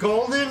 bad. the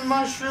golden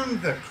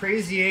mushroom, the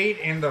crazy 8,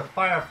 and the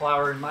fire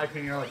flower, in my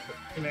opinion, are like the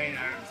two main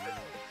items that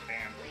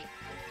spam.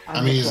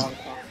 I'm mean, just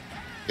it's- wrong.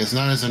 It's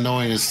not as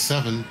annoying as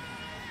 7.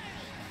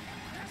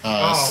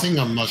 Oh. Sing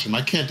a mushroom.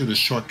 I can't do the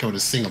shortcut to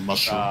sing a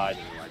mushroom. I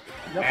didn't like it.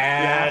 Yep,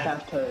 Bad. yeah, I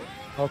have to.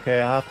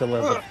 Okay, I have to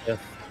live with this.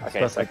 That's Okay,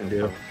 best I can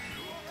second. do.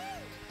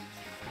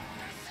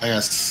 I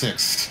got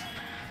 6.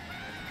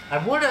 I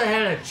would have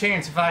had a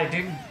chance if my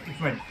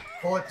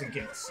bullet didn't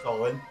get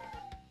stolen.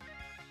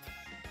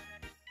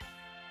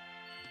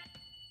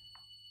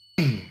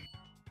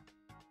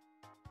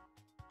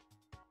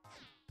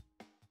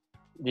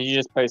 Did you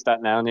just post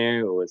that now,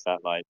 New, or was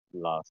that like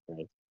last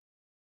race?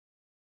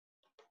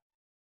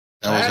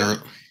 That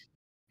was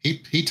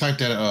he typed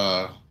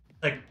that.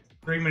 Like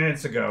 3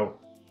 minutes ago.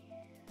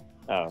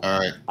 Oh, All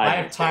right. I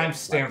have didn't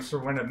see it. timestamps for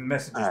when a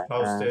message is Alright,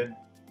 posted.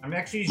 I'm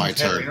actually using my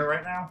turn. Katarina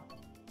right now.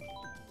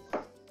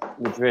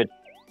 Madrid.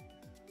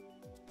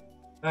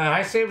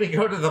 I say we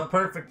go to the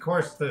perfect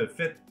course to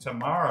fit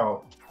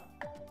tomorrow.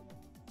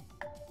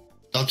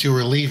 Thought you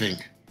were leaving.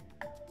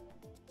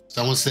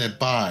 Someone said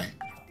bye.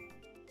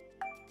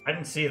 I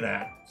didn't see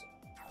that.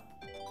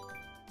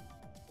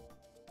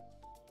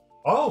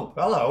 Oh,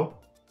 hello.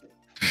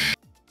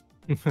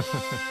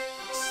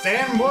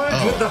 Stan Woods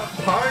Oh. with the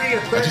party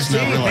of I just now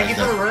 13. Thank you realized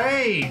for the that.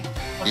 raid.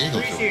 Diego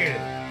Appreciate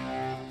it.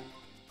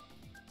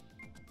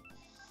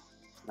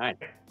 Nice.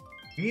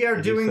 We are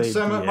Did you doing say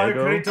some of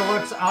Mario Diego? Kart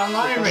Deluxe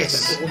online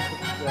races. So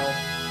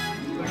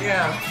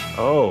yeah,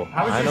 Oh,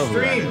 How was I your know who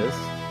that stream? is.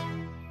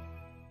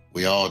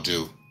 We all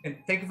do. and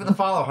thank you for the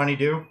follow,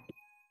 Honeydew.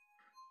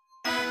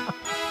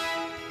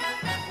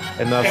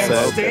 Enough And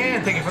said.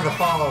 Stan, thank you for the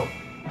follow.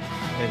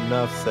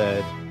 Enough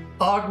said.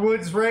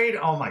 Hogwoods raid.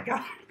 Oh my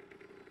god.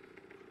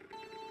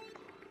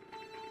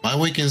 My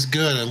weekend's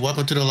good, and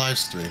welcome to the live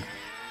stream.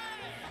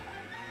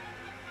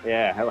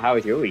 Yeah, how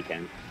was your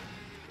weekend?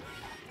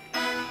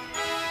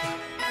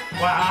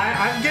 Well,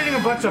 I'm getting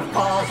a bunch of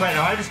follows right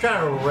now. I just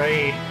got a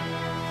raid.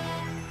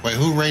 Wait,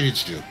 who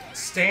rated you?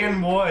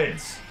 Stan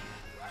Woods.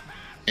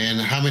 And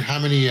how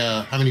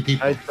many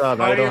people? I thought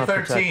I don't have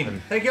 13.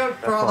 protection. Thank you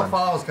for all the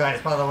follows,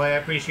 guys, by the way. I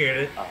appreciate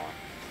it.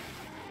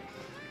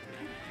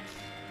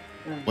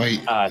 Wait,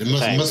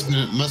 it must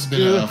have been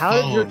Dude, a how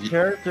did follow. your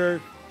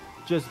character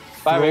just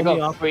But throw we me got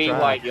off 3 the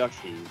track? white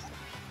Yoshis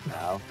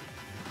now.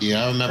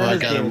 Yeah, I remember That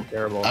game is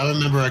terrible. I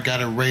remember I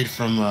got a raid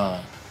from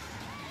Makelor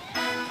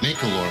a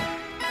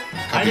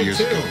I couple did years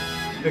too. ago.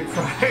 Big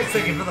Fries,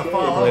 thank you for the Hey,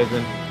 follow.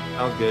 Blazin'.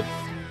 Sounds good.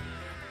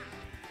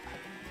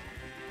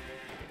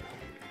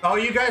 Oh,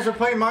 you guys are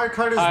playing Mario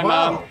Kart as Hi,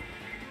 well.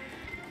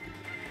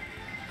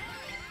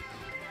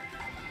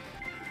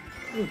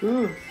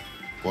 Mhm.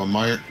 Well,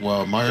 Mario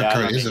Yeah,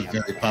 Kart I is a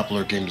think- very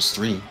popular game to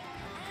stream.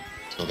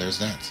 So there's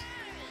that.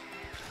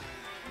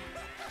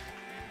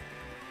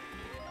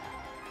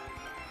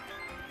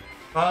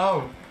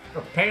 Oh,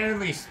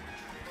 apparently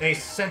they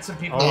sent some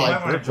people Oh, who I might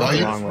want to did join the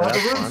us. wrong way. Well, the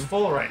That's room's fun.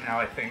 full right now,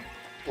 I think.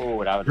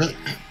 Oh, that was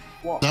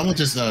What? Someone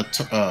just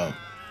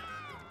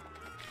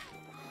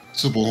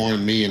super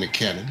horned me in a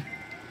cannon.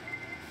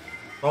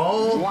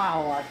 Oh,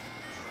 Wow, like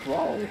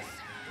troll.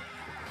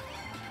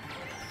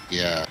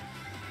 Yeah.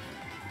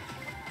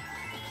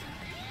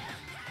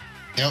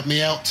 Help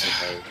me out.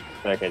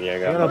 okay, I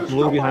Diego. got a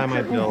blue behind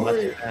my bill.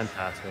 That's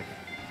fantastic.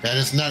 That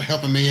is not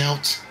helping me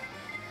out.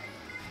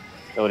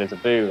 Oh, there's a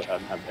boo.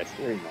 A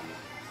steering on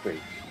the screen.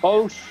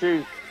 Oh,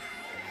 shoot.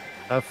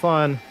 Have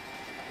fun.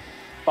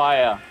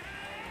 Fire.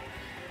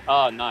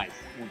 Oh, nice.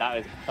 That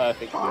is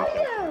perfect.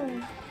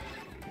 Oh,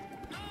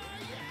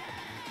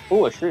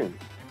 a shroom.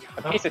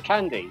 A piece of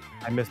candy.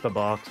 I missed the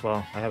box.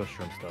 Well, I have a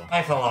shrimp still.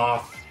 I fell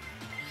off.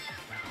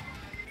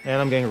 And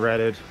I'm getting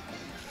redded.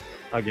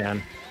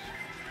 Again.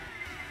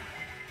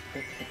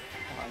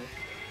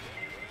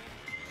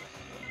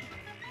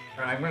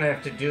 Alright, I'm gonna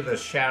have to do the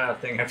shout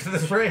out thing after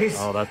this race.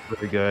 Oh, that's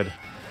pretty good.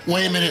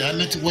 Wait a minute, I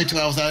meant to wait till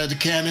I was out of the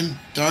cannon.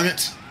 Darn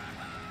it.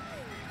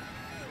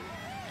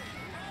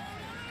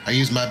 I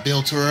used my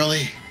bill too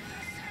early.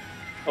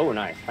 Oh,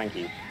 nice. Thank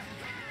you.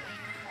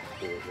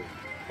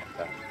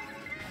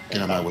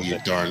 Get out of my way, you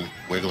darn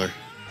wiggler.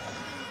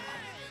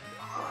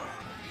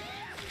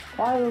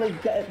 Finally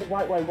get it the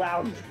right way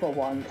round for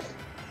once.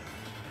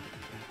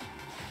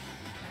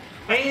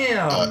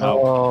 Bam!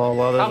 Oh,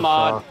 well, there's Come a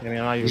on. shock. I mean,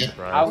 I'm not even Yeah.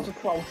 surprised. Ow. That's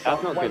a troll That's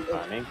shot. not good Wait,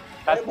 timing.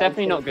 That's wait,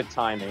 definitely wait. not good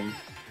timing.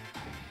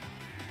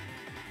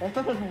 There's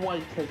nothing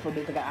waited for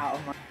me to get out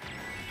of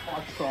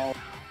my troll.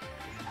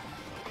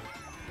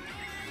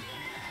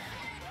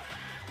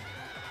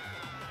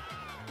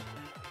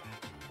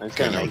 I'm just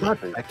gonna Okay, make no. it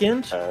through.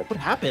 Second? Uh, What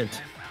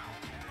happened?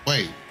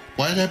 Wait,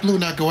 why did that blue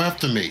not go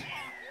after me?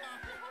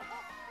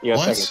 You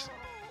got What? seconds.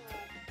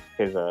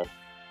 Because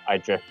I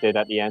drifted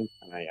at the end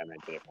and I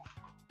did it wrong.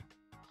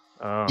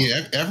 Oh.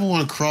 Yeah,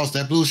 everyone crossed.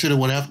 That blue should have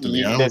went after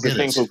me. I don't There's get a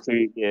thing it. called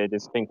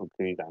there's a thing called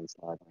cruise and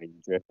slide where you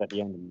drift at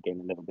the end and you gain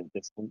a little bit of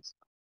distance.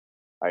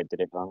 I did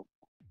it wrong.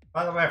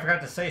 By the way, I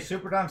forgot to say,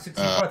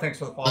 SuperDom64, thanks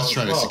for the follow. Let's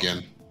try as this well.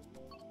 again.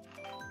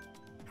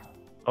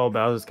 Oh,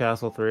 Bowser's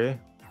Castle 3.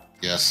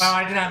 Yes. Oh,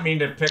 I did not mean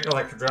to pick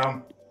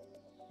Electrodrome.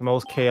 The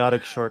most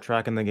chaotic short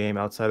track in the game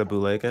outside of Blue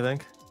Lake, I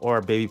think.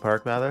 Or Baby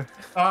Park, rather.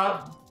 I'd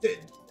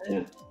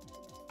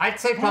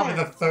say probably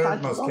the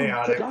third most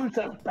chaotic. I'm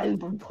to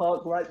Baby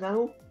Park right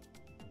now.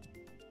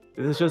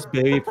 It's just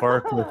Baby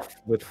Park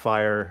with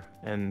fire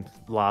and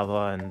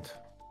lava and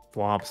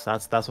swamps.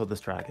 That's what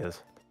this track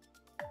is.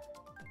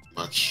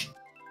 Much.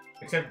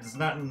 Except it's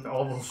not an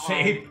oval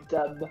shape.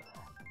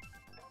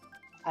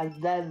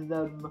 And then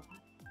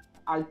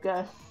I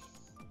guess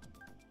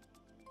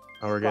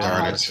Oh, we're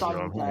getting Sky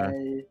Darn High it.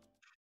 Sunday.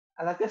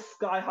 And I guess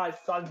Sky High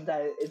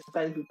Sunday is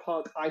Baby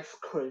Park Ice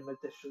Cream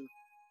Edition.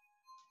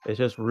 It's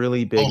just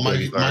really big. Oh,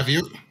 Baby Park.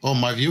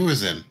 my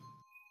viewer's in.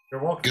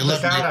 You're welcome Good to the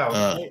luck, shout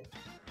out.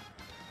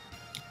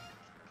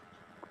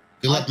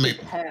 Good luck, I'd be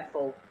mate.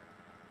 careful.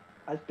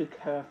 I'd be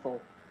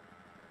careful.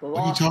 The What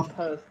are you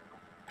talking-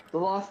 the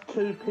last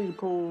two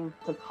people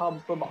to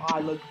come from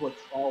Ireland were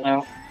trolls.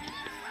 No.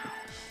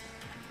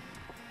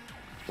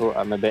 Oh,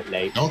 I'm a bit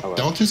late. Oh, well.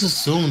 Don't just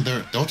assume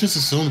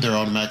they're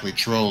automatically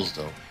trolls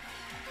though.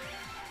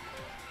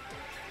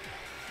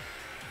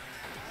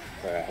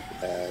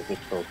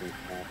 Just talking.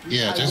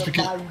 Yeah, just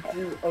because. I remind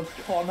you of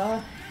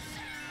Connor.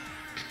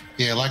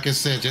 Yeah, like I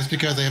said, just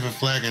because they have a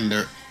flag in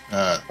their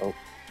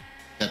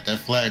that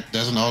flag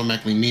doesn't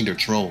automatically mean they're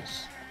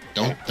trolls.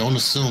 Don't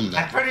assume I'm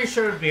that. pretty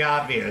sure it'd be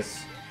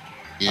obvious.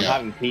 I'm Yeah.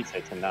 having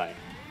pizza tonight.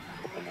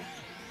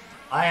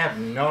 I have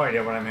no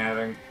idea what I'm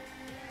having.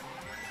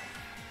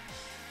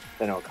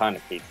 Don't know what kind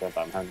of pizza,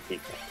 but I'm having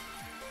pizza.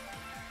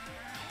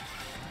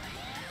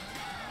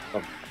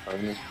 Oh,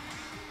 bonus.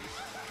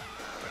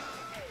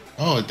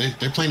 Oh,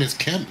 they're playing as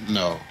Chem.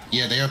 No,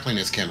 yeah, they are playing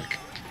as Chemic.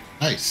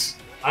 Nice.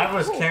 I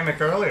was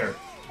Kamek earlier.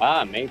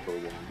 Ah, Maple.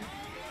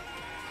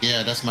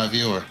 Yeah, that's my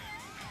viewer.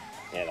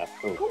 Yeah, that's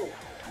cool.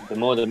 The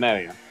more the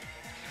merrier.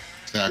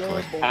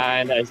 Exactly.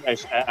 And a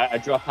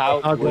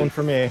dropout Not going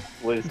for me.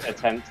 was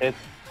attempted.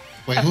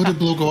 Wait, who did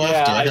Blue go Yeah,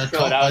 after? I I got saw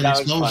caught that. by the That was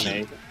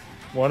explosion. funny.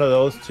 One of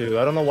those two.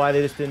 I don't know why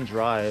they just didn't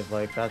drive.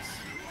 Like that's.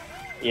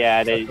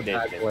 Yeah, they such a did.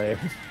 bad play.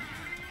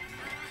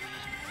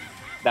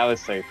 That was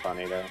so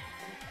funny though.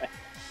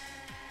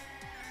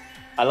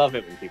 I love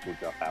it when people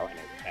drop out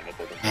and it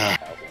doesn't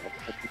drop out.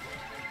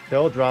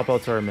 Hill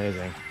dropouts are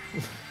amazing.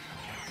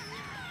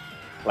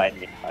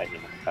 Lightning,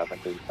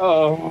 perfectly.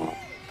 Oh,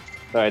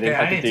 sorry, I didn't Okay,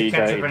 I have need to do to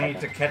catch dirty up. I need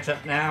nothing. to catch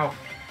up now.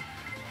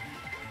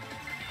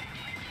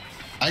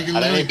 I can I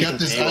don't know literally if you get can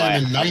this see why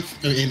item in I-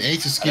 ninth, in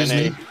eighth, excuse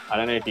me. I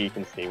don't know if you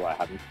can see what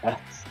happened first.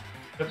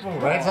 Triple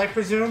reds, I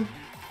presume?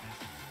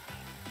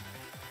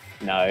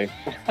 No.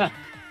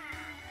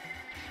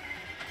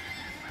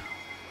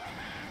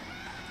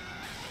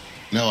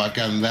 No, I've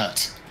gotten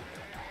that.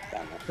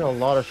 Damn it. There's a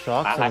lot of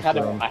shocks. I had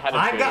a, from. I had a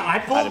I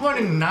two. pulled had a one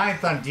two. in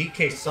 9th on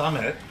DK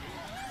Summit.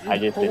 I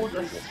just pulled didn't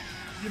a, use it.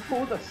 you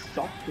pulled a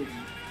shock, didn't you?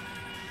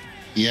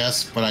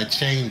 Yes, but I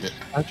chained it.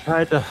 I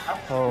tried to.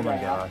 Oh my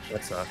gosh,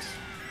 that sucks.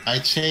 I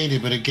chained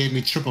it, but it gave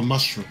me triple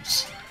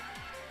mushrooms.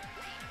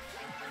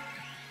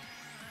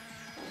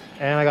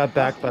 And I got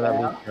backed by that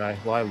loose guy.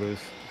 Well, I lose.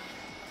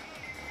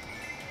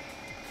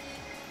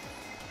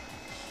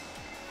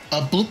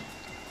 A bloop.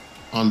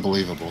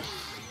 Unbelievable.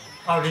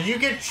 Oh, did you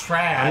get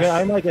trashed?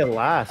 I might get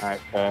last.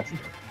 Alright, first.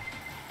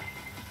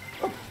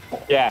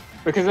 Yeah,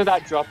 because of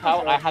that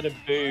dropout, I had a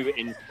boo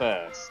in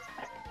first.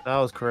 That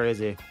was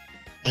crazy.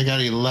 I got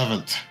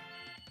 11th.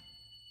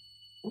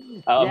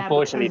 Yeah,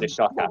 Unfortunately, the because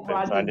shock what happened, so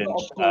I Brandon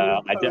didn't. got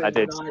a blue I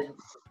did. coat in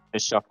The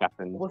shock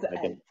happened. Was it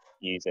I didn't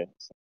use it.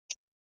 So.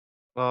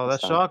 Well, that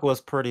That's fine. shock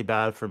was pretty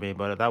bad for me,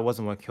 but that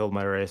wasn't what killed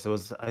my race. It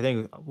was, I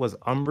think, was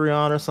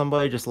Umbreon or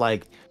somebody just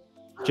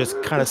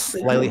kind of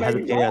slightly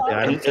hesitating at the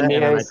item set, and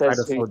then I tried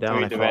to slow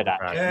down. And I fell off the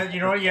track. Yeah, you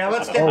know what? Yeah,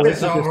 let's Oh, get this this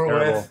is over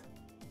terrible. with.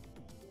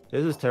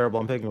 This is terrible.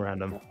 I'm picking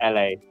random.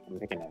 LA. I'm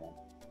picking LA.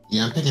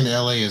 Yeah, I'm picking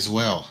LA as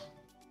well.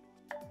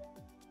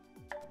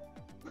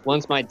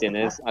 Once my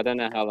dinner's, I don't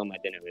know how long my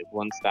dinner is.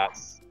 Once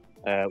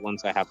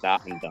I have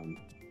that, I'm done.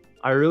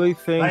 I really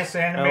think Nice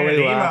animated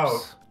LA emote.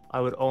 Laps, I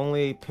would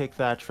only pick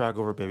that track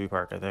over Baby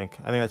Park, I think.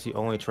 I think that's the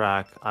only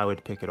track I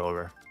would pick it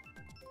over.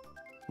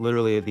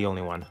 Literally the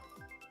only one.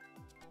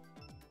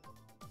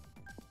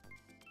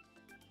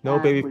 No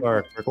Baby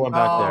Park. We're going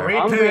back Oh, there.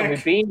 Repick. Umbreon,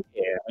 we've been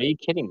here. Are you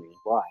kidding me?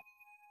 Why?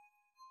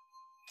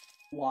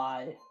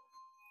 Why?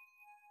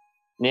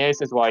 Neo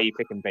says, why are you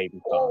picking Baby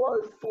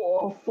Park?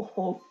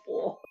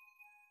 40444.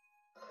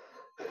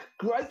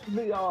 Great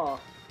VR.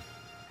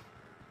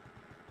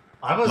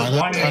 I was My wanting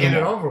to left get it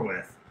hand- over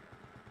with.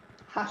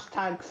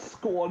 Hashtag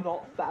score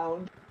not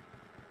found.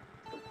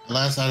 The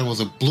last item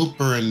was a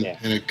blooper and, Yeah.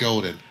 and a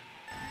golden.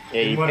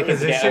 Yeah, In you what pick it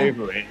to get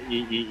position? over it.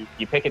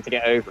 You pick it to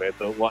get over it,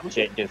 but watch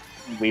it just.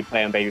 We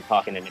play on Baby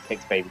Park and then it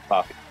picks Baby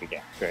Park to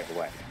get straight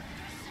away.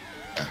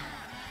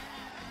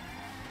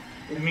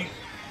 I mean,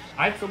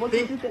 I So what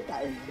did you think get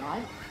that in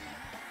 9th?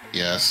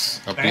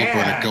 Yes, a blooper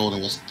Bad.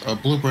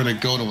 and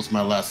a golden was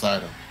my last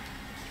item.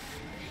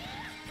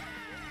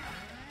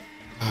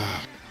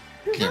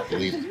 Can't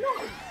believe it.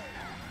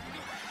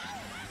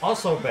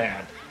 also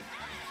bad.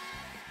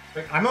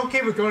 Like, I'm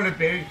okay with going to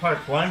Baby Park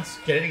once,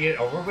 getting it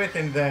over with,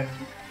 and then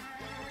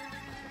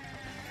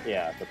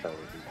Yeah, I suppose.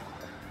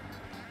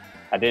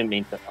 I didn't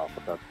mean to. Oh,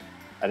 for God.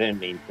 I didn't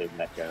mean to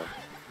let go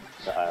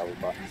the L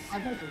button. I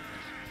know.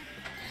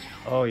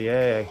 Oh,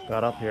 yay.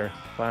 Got up here.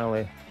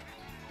 Finally.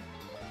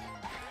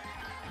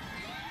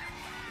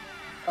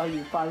 Oh,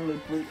 you finally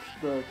breached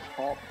the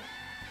top.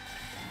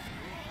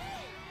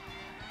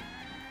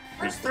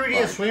 there's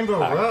 3DS Rainbow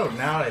Road.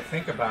 Now that I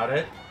think about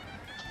it,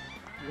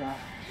 Yeah.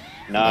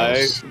 No,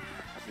 Nice.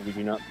 we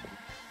do not.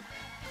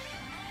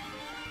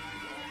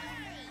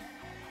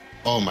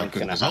 Oh my What's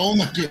gonna goodness. happen? Oh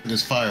my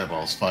goodness.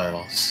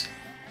 Fireballs.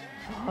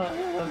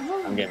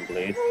 I'm getting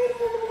blued.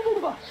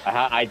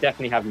 I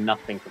definitely have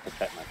nothing to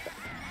protect myself.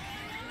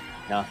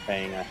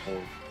 Nothing at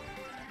all.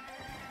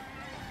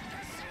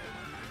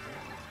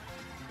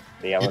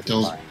 Yeah, I wasn't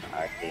those- lying. I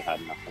actually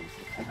had nothing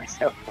to protect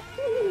myself.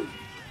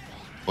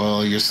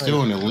 Well, you're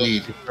still in the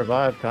lead. You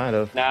survived, kind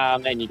of. Nah,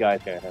 I'm letting you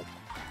guys go ahead.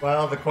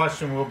 well, the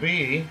question will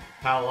be,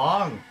 how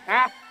long?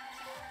 Ah!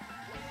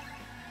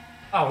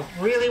 Oh,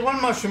 really?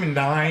 One mushroom in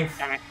 9th?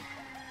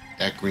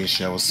 That green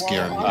shell was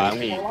scaring Well,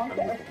 me. I mean-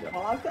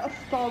 I'll get a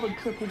star and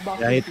triple buff.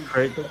 Yeah, it's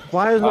great.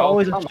 Why is there Oh,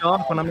 always a come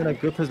shock when I'm in a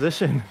good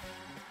position?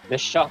 The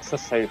shots are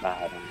so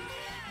bad.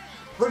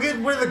 Look at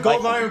where the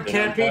Gold Like, Mario and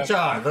Cat you know, Peach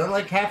are. They're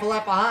like half a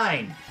lap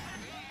behind.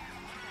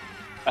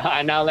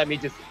 And now let me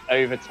just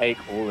overtake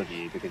all of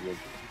you because you're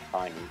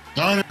tiny.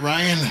 Darn it,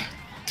 Ryan.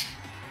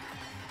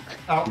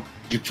 Oh,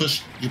 You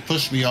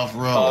pushed me off Oh,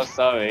 road.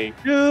 sorry.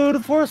 Dude,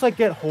 of course I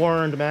get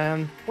horned,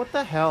 man. What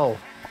the hell?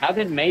 How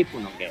did Maple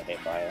not get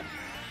hit by it?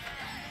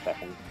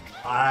 Second.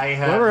 I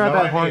have Whoever had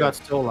no that horn idea. got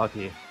so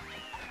lucky.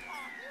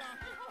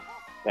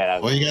 Yeah,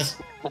 that Well, was... you guys,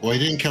 well, you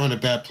didn't come in a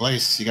bad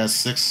place. You got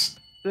 6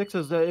 6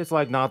 is it's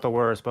like not the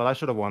worst, but I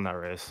should have won that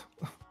race.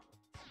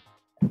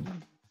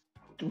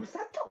 Was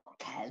that top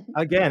 10?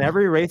 Again,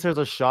 every race there's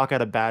a shock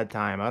at a bad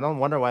time. I don't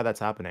wonder why that's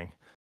happening.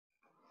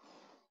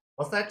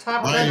 What's that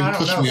top 10? Ryan, you I don't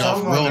pushed know. me off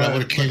Someone road. I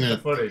would have came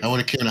footage.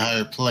 in a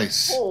higher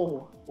place.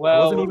 Oh,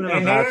 Well, wasn't even in a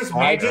and bad here's spot.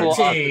 Major I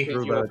thought T.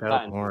 because you were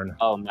planning-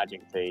 Oh,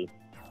 Magic T.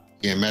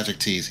 Yeah, Magic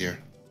T's here.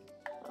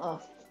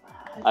 oh.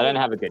 I don't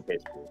have a good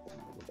history.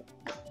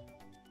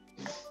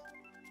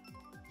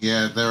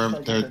 Yeah,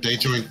 they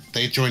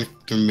joined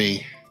through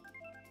me.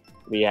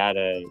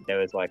 There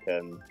was like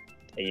a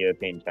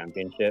European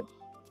Championship,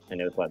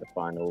 and it was like the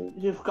final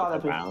You've got to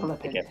be round to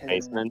flipping get kidding me.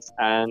 placements,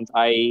 and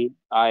I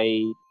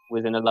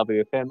was in a lobby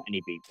with him, and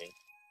he beat me,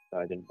 so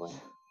I didn't win.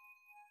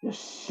 You're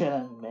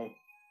shitting me.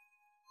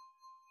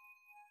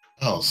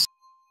 Oh,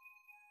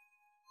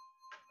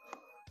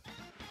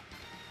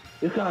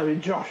 You've got to be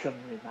joshing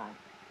me, man.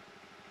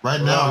 right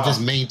now I'm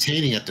just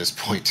maintaining at this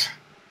point.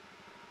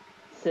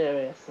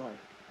 Seriously.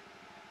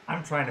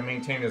 I'm trying to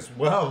maintain as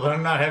well, but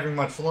I'm not having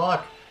much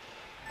luck.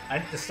 I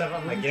need to step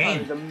up my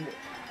game.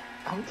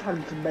 I'm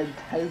trying to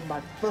maintain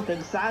my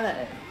fucking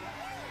sanity.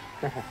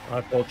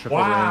 I pulled triple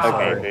Wow.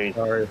 green. Okay,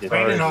 Sorry, dude. sorry,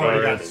 Brandon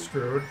already sorry. got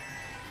screwed.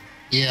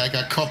 Yeah, I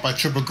got caught by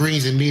triple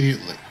greens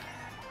immediately.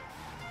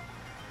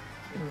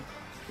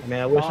 I mean,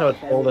 I wish I would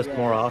pull this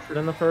more often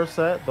in the first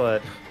set,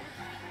 but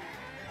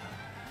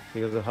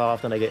because of how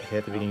often I get hit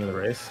at the beginning of the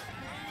race.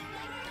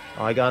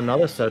 Oh, I got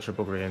another set of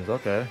triple greens.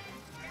 Okay.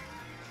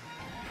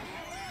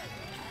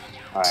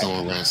 All right.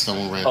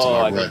 Someone ran to Oh,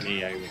 my I got red.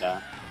 me over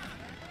that.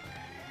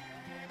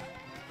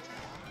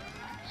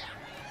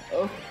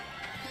 Oh,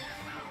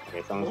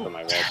 Okay, someone's got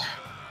my red.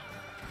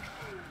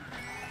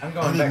 I'm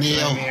going back to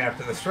Neil. me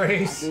after this I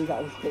race. knew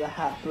that was gonna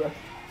happen.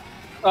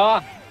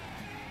 Ah.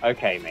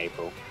 Okay,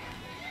 Maple.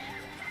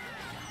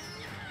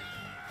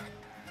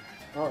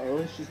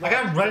 Uh-oh, she's I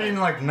not. got red in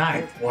like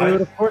ninth. Dude, What?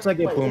 of course I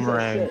get Wait, is it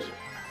boomeranged. shit?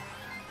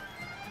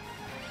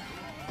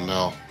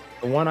 No.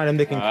 The one item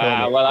that can kill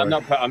me. Well,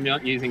 of course. I'm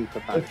not using the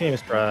This game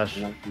is trash.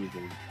 I'm not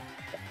using.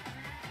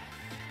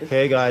 This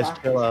Okay, guys,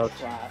 track chill is out.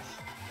 trash.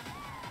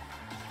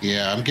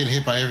 Yeah, I'm getting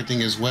hit by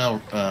everything as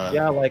well.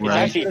 Yeah, like It's I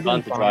actually should fun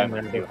have to been drive fine,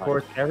 with man. two Of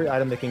course, every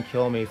item that can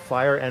kill me,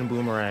 fire and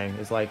boomerang,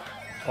 is like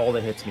all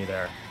that hits me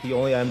there. The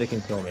only item that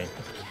can kill me.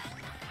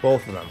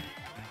 Both of them.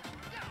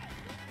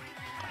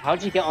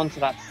 How'd you get onto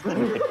that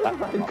stupid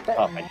platform up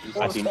top? I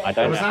It don't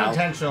know was how.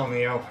 unintentional,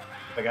 Neo.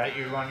 I got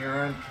you on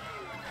your end.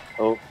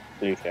 Oh,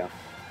 blue shell.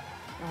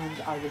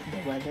 And I was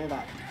nowhere near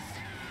that.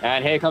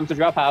 And here comes the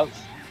dropouts.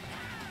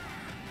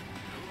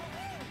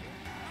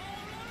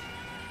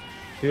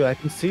 Dude, I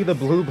can see the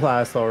blue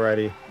blast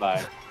already.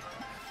 Bye.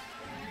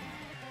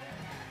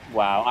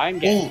 Wow, I'm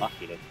getting Ooh.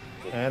 lucky.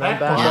 And I'm That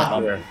back bomb.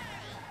 up here.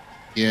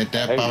 Yeah,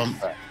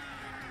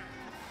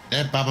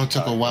 that bomb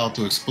took a while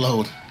to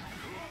explode.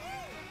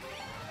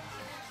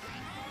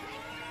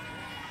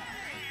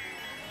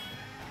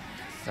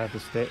 I have to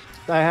stay.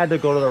 I had to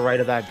go to the right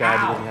of that guy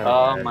because he had a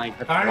Oh red. my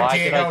god, Darn it, why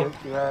did I do Diego.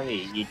 it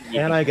early?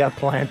 And I got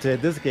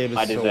planted. This game is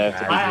I so deserve to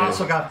bad. be I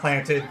also got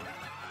planted.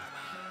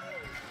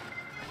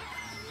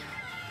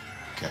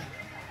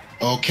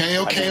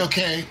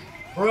 Okay.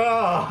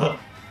 Bro.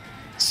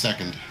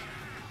 Second.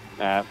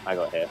 I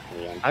got hit in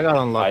the end. I got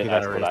unlucky I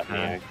that saw race, that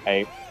man. Neo.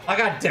 Hey, I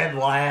got dead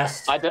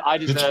last. I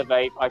deserve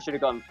 8. I should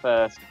have gone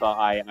first, but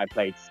I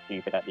played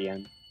stupid at the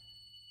end.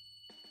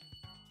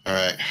 All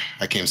right,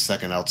 I came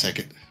second. I'll take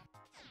it.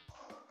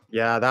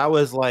 Yeah, that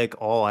was like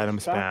all item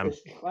Track spam.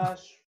 is trash.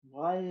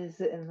 Why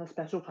is it in the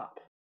special cup?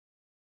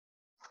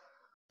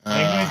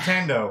 Blame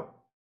Nintendo.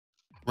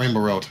 Rainbow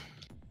Road.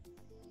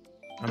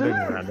 I'm being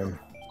random.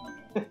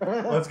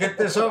 Let's get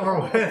this over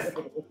with.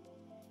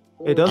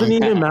 It doesn't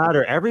even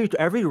matter.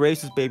 Every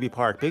race is Baby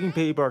Park. Big and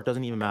Baby Park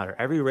doesn't even matter.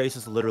 Every race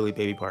is literally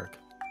Baby Park.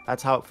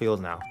 That's how it feels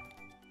now.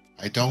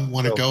 I don't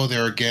want to go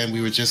there again.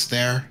 We were just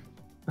there.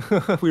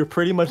 We were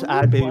pretty much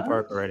at Baby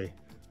Park already.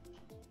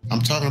 I'm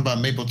talking about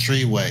Maple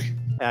Tree Way.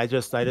 I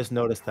just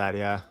noticed that.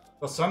 Yeah,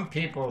 Well, some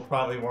people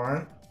probably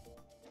weren't.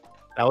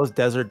 that was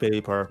Desert Baby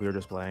Park we were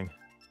just playing.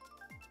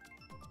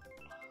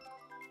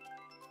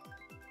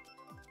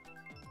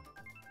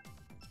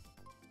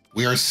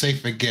 We are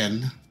safe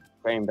again.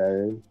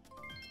 Rainbow.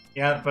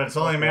 Yeah, but it's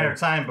only a matter of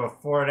time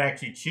before it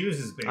actually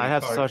chooses Baby I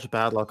have Park. such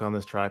bad luck on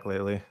this track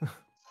lately.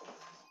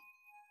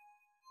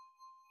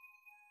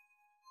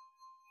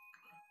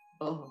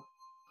 Oh.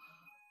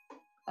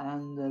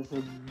 And there's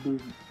a boom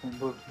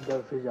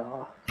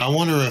VR. I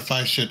wonder if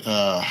I should.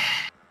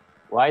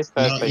 Why is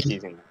first No, place you-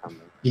 using the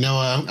camera? You know,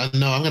 I'm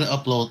gonna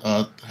upload.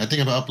 I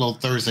think I'm gonna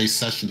upload Thursday's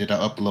session. Did I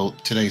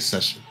upload today's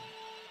session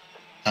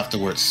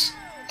afterwards?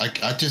 I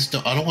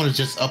don't want to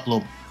just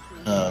upload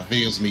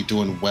videos of me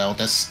doing well.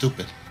 That's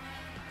stupid.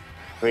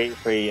 Free.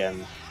 Hey,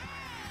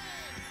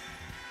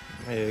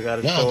 you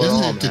gotta No, show it this all,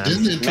 is man. this is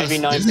Maybe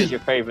interesting. 9 This is is your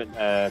favorite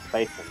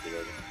placement, Diego.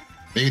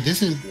 maybe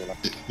this is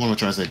what am I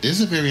trying to say? This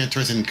is a very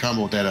interesting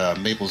combo that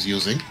Maple's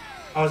using.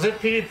 Oh, is it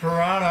Petey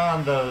Piranha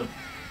on the...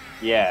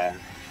 Yeah.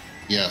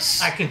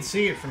 Yes, I can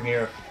see it from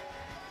here.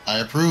 I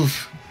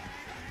approve.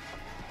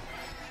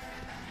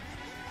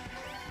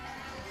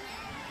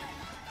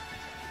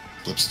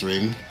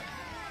 Slipstream.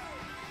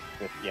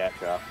 Yeah,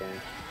 drafting.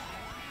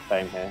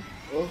 Same here.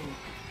 Oh.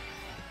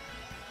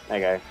 There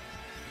you go.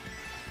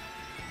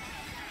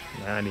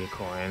 Man, I need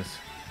coins.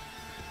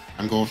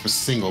 I'm going for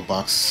single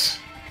box.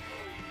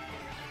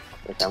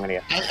 Which I'm gonna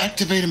get. I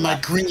activated my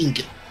green.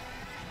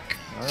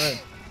 All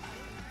right.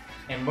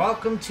 And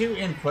welcome to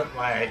input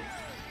lag.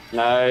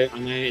 No, I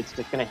know it's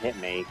just gonna hit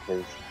me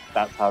because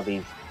that's how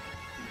these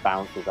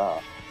bounces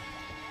are.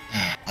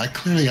 I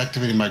clearly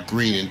activated my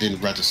green and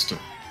didn't register.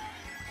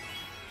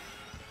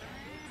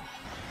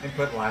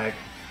 Input lag.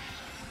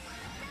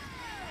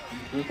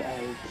 Okay,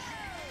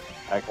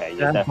 you're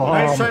That definitely. bomb.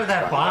 Nice try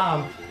that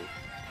bomb.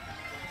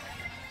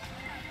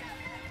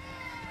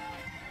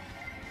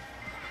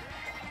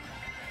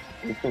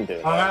 You can do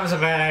it. Oh, that was a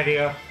bad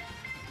idea.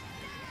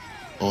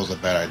 That was a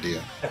bad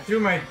idea. I threw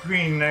my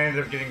green and I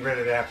ended up getting rid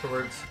of it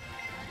afterwards.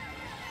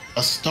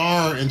 A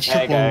star and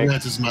There you triple go.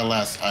 reds is my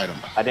last item.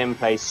 I didn't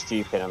play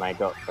stupid and I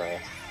got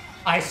first.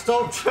 I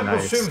stole triple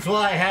Nice. shrooms while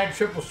I had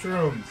triple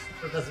shrooms.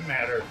 It doesn't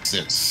matter.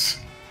 6.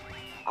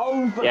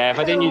 Overkill. Yeah, if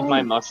I didn't use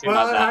my mushroom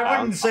Well, at that I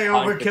wouldn't say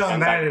 100% overkill in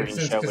that green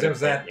instance shell because it would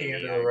was have at hit the me,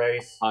 end of the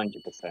race.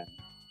 100%.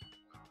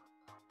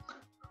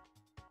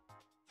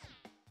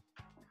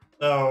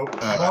 So,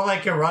 more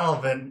like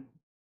irrelevant.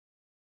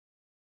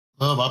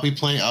 Well, I'll be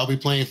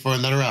playing for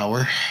another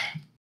hour.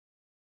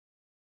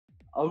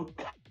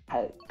 Okay.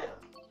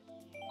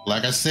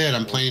 Like I said,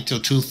 I'm playing till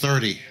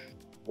 2:30.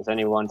 There's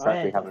only one track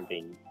we Right. haven't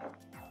been.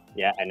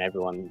 Yeah, and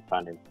everyone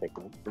found it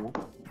picking up. You know?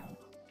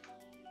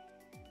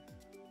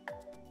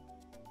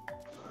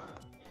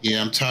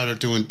 Yeah, I'm tired of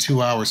doing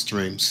 2-hour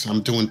streams.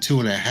 I'm doing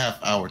 2.5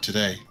 hour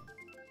today.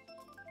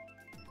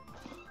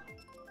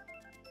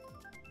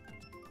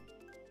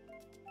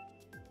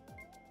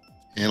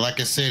 And like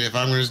I said, if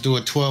I'm going to do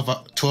a 12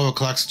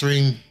 o'clock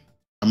stream,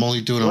 I'm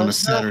only doing it on a What the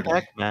Saturday.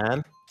 heck,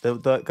 man?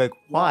 Like,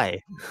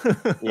 why?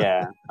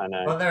 Yeah, I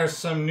know. Well, there are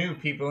some new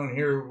people in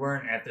here who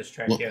weren't at this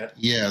track Well, yet.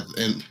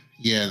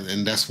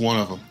 and that's one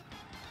of them.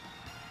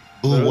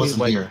 Who Literally,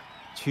 wasn't like, here?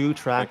 2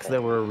 tracks Okay.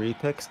 that were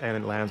repicks, and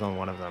it lands on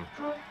one of them.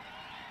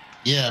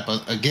 Yeah,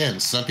 but again,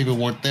 some people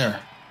weren't there.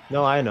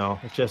 No, I know.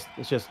 It's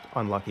just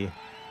unlucky.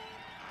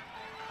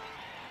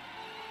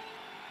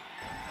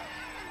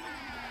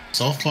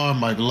 So far,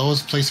 my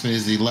lowest placement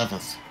is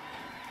 11th.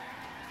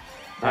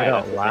 I Yeah,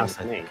 got that's the same last, as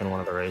I me. think, in one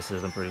of the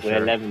races. I'm pretty We're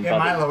sure. 11 Yeah,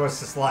 my buddies.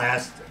 lowest is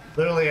last,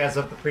 literally as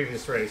of the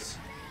previous race.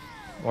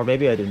 Or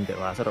maybe I didn't get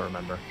last. I don't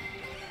remember.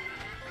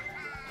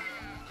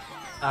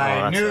 I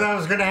that's knew it. that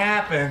was gonna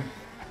happen.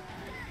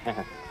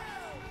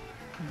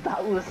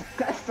 That was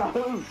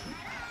so.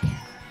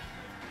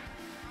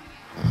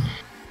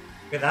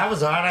 Yeah, that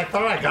was odd. I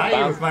thought I got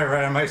you with my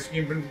red on my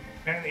screen, but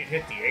apparently it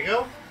hit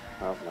Diego.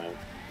 Oh, no.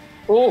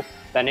 Oh,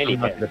 that nearly I'm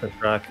not hit. good at the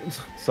track.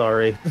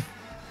 Sorry.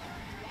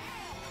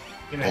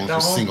 You know, Going for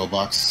double. single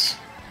box.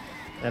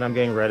 And I'm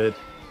getting redded.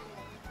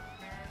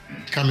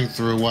 Coming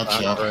through, watch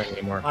I'm not out. running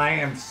anymore. I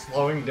am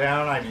slowing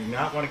down. I do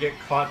not want to get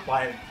caught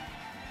by.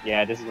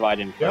 Yeah, this is why I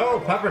didn't play. Yo,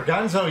 that well. Pepper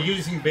Gunzo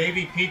using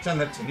Baby Peach on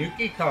the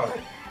Tanuki card.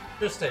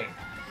 Interesting.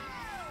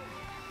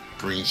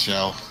 Green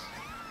shell.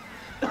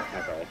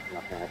 Okay,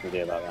 nothing I can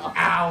do about that.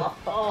 Ow!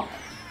 Oh,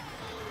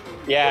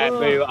 Yeah,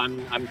 Boo,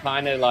 I'm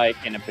kind of like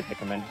in a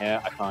predicament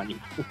here. I can't use.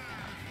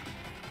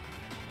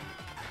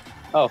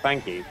 Oh,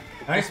 thank you.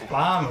 Nice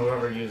bomb,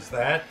 whoever used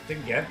that.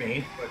 Didn't get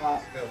me, but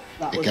still.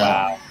 that You was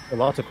got Wow.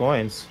 Lots of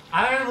coins.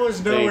 I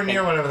was nowhere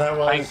near whatever that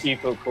was. Thank you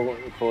for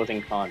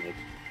causing carnage.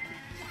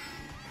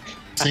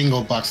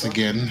 Single box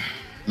again.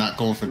 Not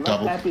going for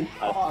double. Happy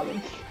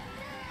carnage.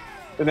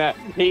 No,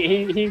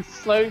 he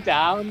slowed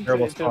down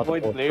Terrible to spot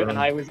avoid to blue, pull and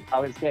I was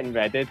getting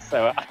redded,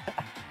 so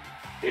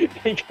he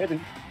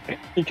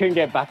couldn't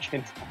get back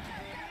in.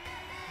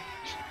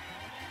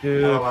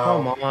 Dude, Oh, wow.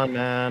 come on,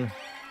 man.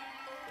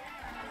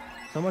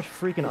 So much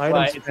freaking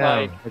item It's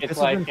spam. it's this is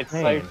so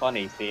insane.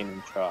 funny seeing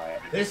him try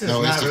it. This is No,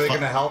 it's not the really fu-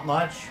 going to help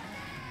much.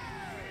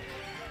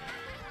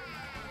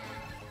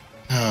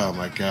 Oh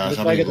my gosh, Just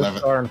I'm like in get the 11th.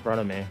 star in front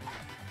of me.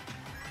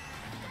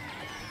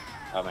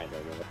 Oh my god.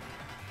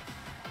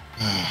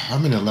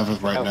 I'm in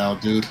 11th right now,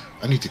 dude.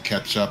 I need to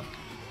catch up.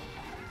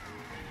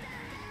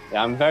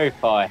 Yeah, I'm very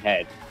far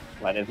ahead.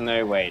 Like, there's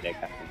no way they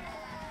can.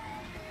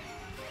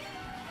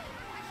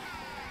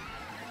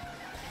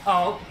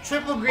 Oh,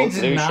 triple greens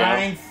blue in shell.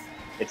 9th.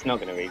 It's not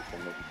gonna reach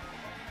them.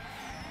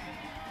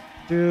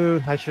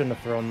 Dude, I shouldn't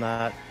have thrown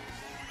that.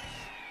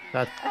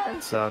 That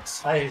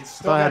sucks. I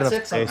still I had got enough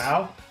 6 space.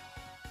 somehow.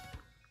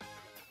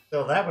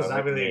 So that was Oh,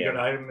 not really a yeah. good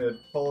item to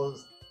pull.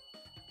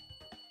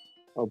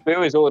 Oh,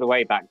 Boo is all the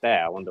way back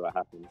there. I wonder what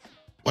happened.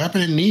 What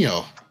happened to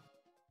Neo?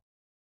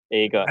 There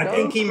you go. I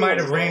think he might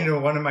have ran into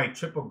one of my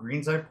triple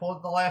greens I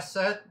pulled the last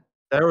set.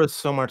 There was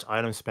so much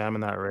item spam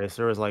in that race.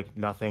 There was like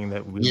nothing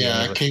that we Yeah,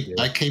 were able to do.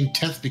 I came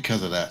 10th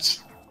because of that.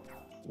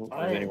 There's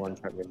only one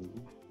track written.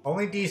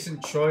 Only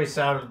decent choice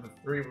out of the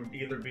 3 would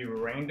either be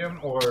random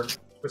or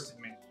Twisted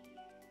Man.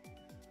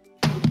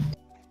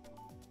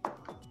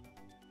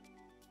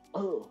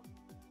 Oh.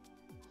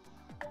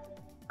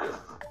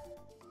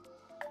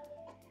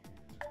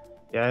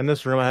 Yeah, in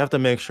this room, I have to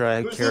make sure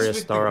I Who's carry a this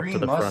with star the up to green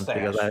the front mustache?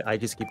 because I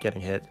just keep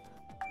getting hit.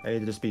 I need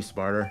to just be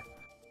smarter.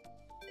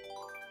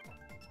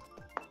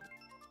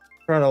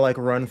 Trying to like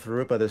run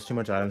through it, but there's too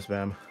much item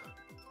spam.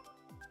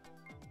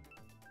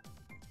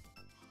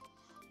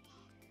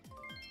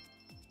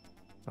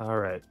 All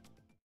right.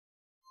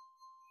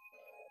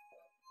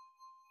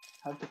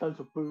 Have to go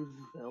to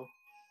Boozeville.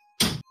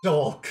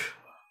 Dolk.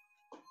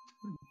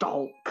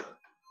 Dolk.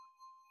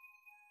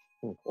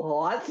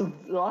 Oh, that's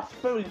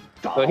very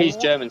dull. Well, he's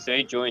German, so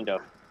he joined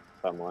up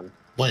someone.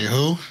 Wait,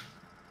 who?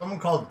 Someone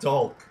called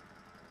Dolk.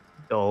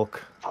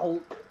 Dolk.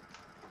 Dolk.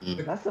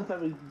 That's a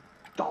very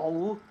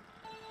dull.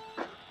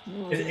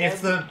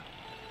 It's the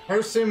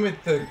person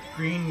with the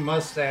green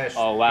mustache.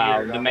 Oh wow,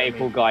 beard the that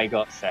maple made- guy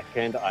got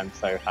second. I'm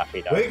so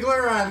happy that.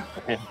 Wiggler on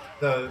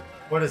the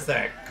what is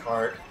that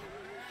cart?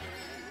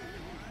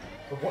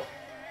 What?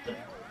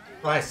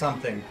 Try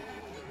something.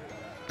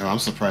 No, I'm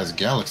surprised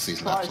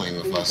Galaxy's not playing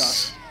with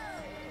us.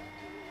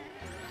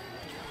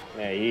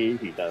 Yeah,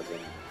 he doesn't.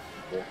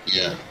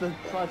 Yeah. It's the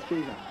first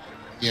season.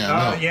 Yeah.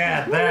 Oh No.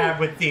 yeah, that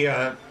with the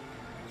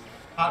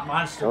hot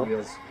monster Oh.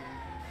 wheels.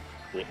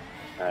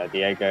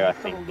 Diego, I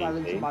think Someone ran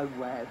into he's my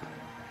web.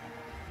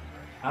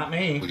 Not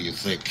me. What do you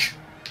think?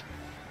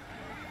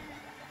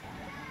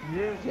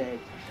 You did.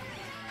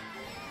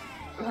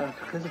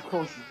 Because of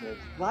course you did.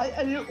 Why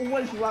are you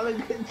always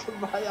running into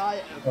my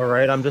item? All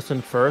right, I'm just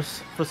in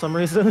first for some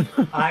reason.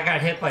 I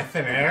got hit by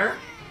thin air.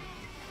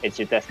 It's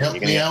your destiny. Help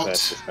You're gonna me get out.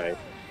 first this race.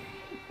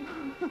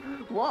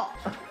 What?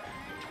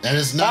 That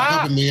is not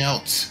helping me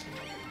out.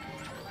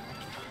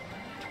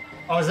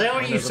 Oh, is that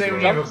what you There's a say when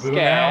blue. you have Jump a boo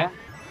scare. now?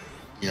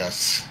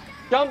 Yes.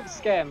 Jump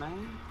scare,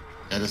 man.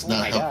 That is Oh not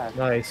my helping. god.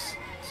 Nice.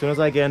 As soon as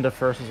I get into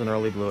first as an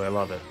early blue, I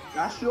love it.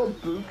 That's your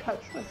boo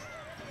catchphrase?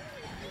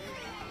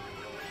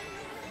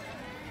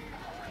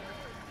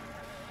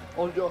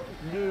 Or your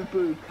new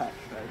boo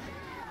catchphrase?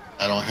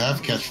 I don't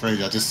have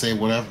catchphrase. I just say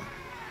whatever.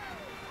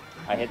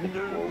 I hit the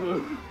New wall.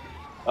 boo.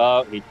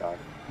 Oh, he died.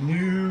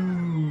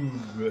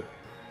 Noob.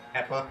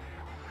 Peppa.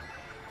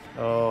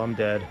 Oh, I'm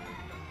dead.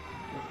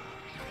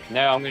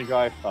 No, I'm gonna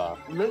drive far.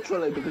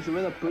 Literally, because you're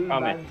in a boo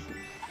Comment. mansion.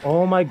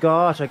 Oh my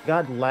gosh, I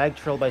got lag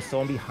trailed by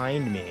someone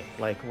behind me.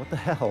 Like, what the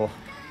hell?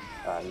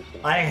 I'm just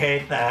gonna- I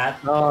hate that.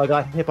 Oh, I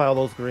got hit by all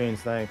those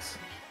greens, thanks.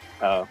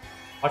 Oh,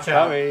 Watch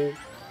out. sorry.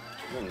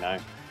 No.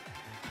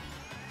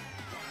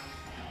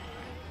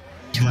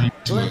 Turning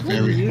to a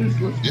very.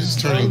 Useless. This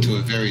is turning into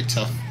a very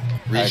tough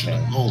region.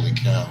 Okay. Holy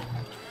cow!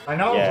 I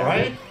know, Yeah.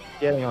 right?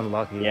 Getting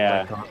unlucky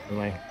Yeah. like,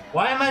 constantly.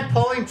 Why am I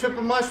pulling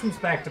triple mushrooms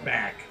back to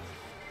back?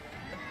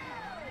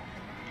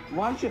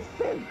 Why don't you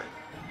think?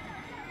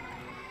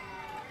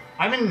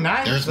 I'm in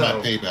ninth There's though.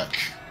 my payback.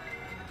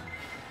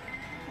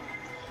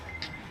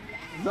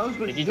 Those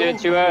were Did you do your it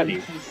too early?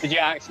 decisions. Did you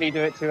actually do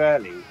it too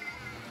early?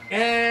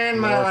 And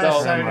my No, last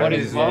So, time what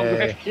is is wrong Yeah.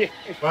 with you?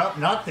 well,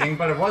 nothing,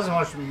 but it wasn't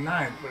much from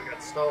ninth, but it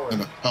got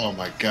stolen. Oh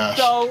my gosh.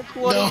 So,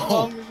 what is No.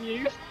 wrong with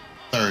you?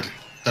 Third.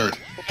 Why would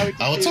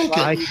you I will do take that?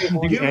 it. I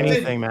couldn't You do did-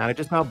 anything, man. I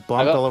just got I bumped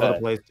got all over the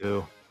third. place,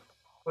 too.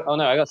 Oh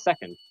no, I got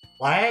second.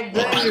 Lag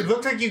then? It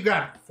looked like you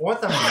got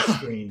fourth on my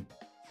screen.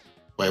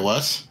 Wait,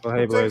 what? Oh,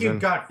 hey, Looks like you Blazin.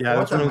 got Yeah,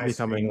 fourth this one on is my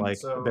becoming, screen, like,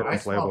 so a bit I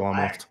smell unplayable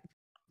lag. almost.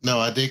 No,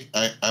 I did.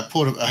 I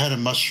had a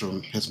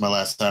mushroom as my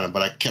last item,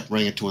 but I kept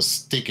running into a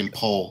stinking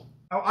pole.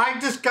 Oh, I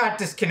just got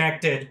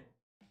disconnected.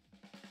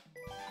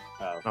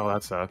 Oh. Oh,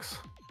 that sucks.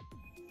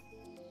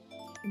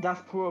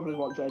 That's probably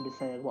what Jade is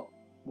saying. What?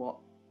 What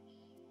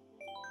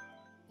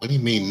do you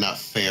mean not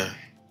fair?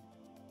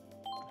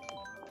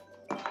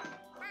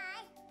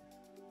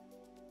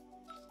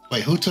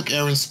 Wait, who took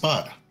Aaron's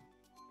spot?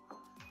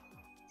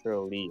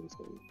 Throw leaves.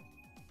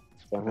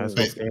 So, As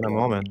we'll see in a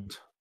moment.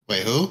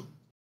 Wait, who?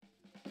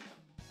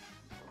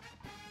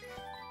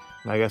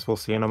 I guess we'll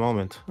see in a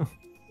moment.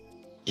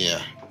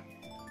 Yeah.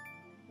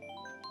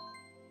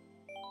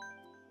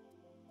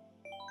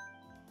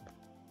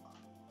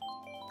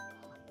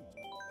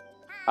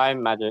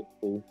 I'm magic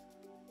too.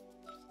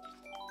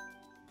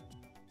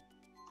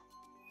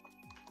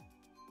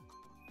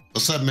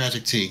 What's up,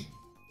 Magic T?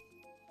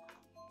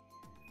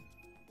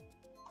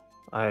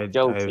 I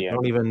Jolteon.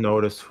 don't even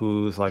notice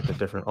who's like the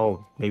different.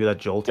 Oh, maybe that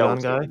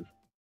Jolteon guy?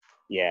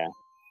 Yeah.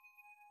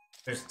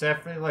 There's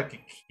definitely like a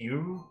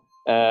queue.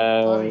 Oh,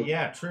 Oh,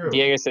 yeah, true.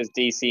 Diego says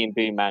DC and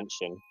Boo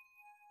Mansion.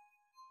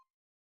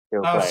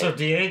 He'll Oh, play. so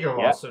Diego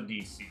Yep. also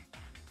DC.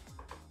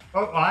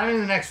 Oh, I'm in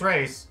the next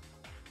race.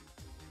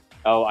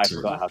 Oh, I True.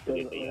 forgot how to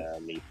do the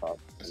leaf up.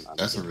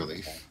 That's a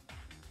relief.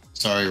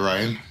 Sorry,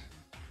 Ryan.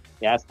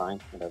 Yeah, it's fine.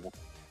 Whatever.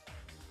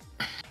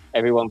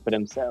 Everyone for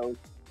themselves.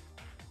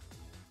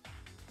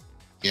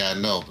 Yeah, I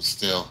know, but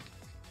still,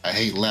 I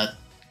hate lag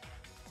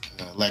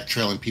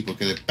trailing people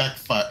because it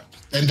backfire,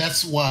 and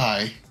that's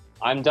why.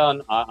 I'm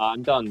done.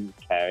 I'm done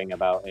caring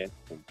about it.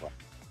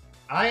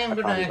 I am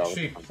going to can't go.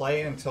 actually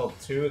play until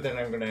 2, then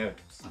I'm going to have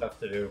stuff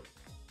to do.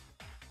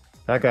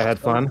 That guy had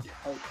fun.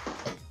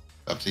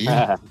 Up to you.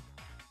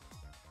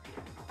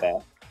 Fair.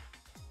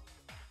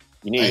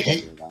 You need I to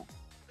hate- get that.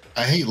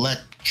 I hate lag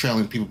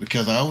trailing people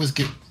because I always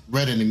get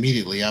read it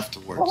immediately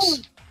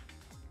afterwards.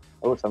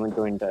 Oh, someone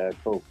joined the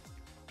call.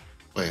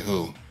 Wait,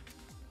 who?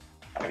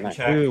 I don't know.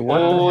 Dude, what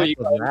the heck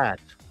was that?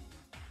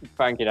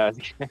 Frankie does.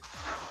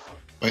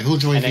 Wait, who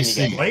joined And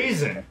then you VC?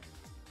 Blazing.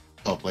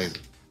 Oh,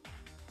 Blazing.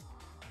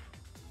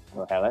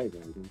 Oh, hello.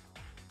 Blazing.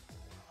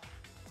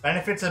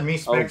 Benefits of me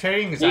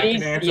spectating is I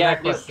can answer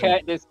that question.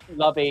 This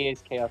lobby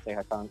is chaotic.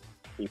 I can't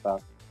keep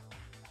up.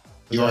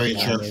 You already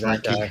tripped,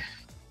 Frankie.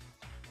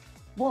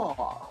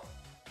 What?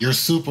 You're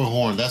super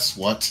horn, that's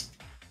what.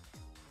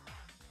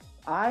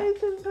 I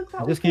didn't think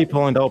that. I just keep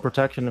pulling double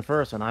protection at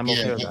first, and I'm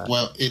okay Yeah, with that.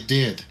 well, it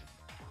did.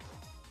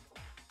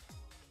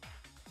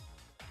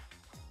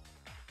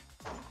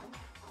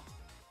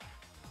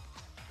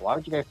 Why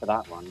would you go for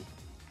that one?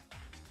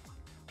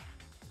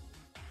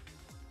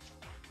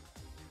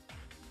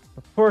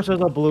 Of course,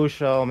 there's a blue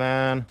shell,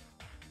 man.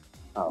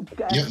 Oh,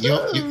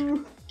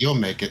 You'll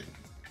make it.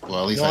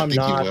 Well, at least No, I I'm think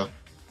not. you will.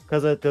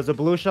 Because there's a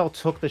blue shell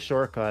took the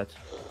shortcut.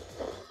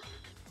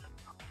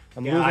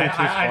 I'm losing 2 spots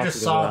I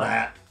just saw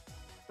that.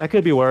 That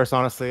could be worse,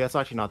 honestly. That's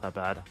actually not that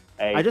bad.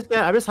 hey.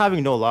 I'm just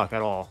having no luck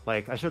at all.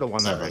 Like, I should have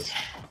won that race.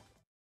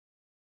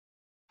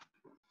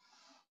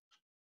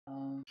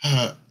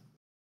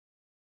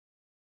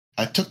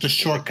 I took the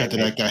shortcut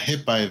that I got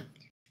hit by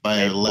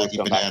a leggy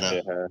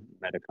banana.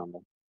 Meta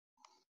combo.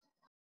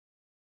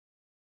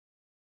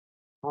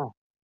 Oh.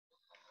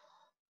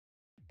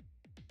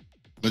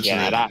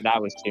 Yeah,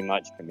 that was too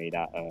much for me.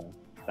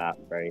 That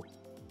race.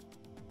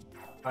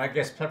 I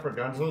guess Pepper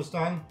Gunzo's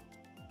done.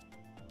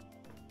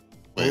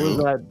 Who was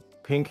that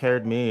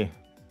pink-haired me?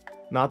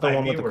 Not the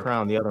one with the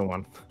crown, the other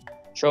one.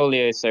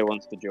 Trolley also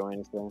wants to join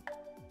as well.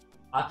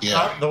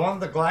 Yeah. The one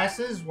with the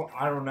glasses? Well,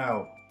 I don't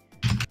know.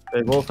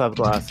 They both have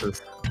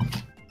glasses.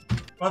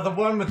 Well, the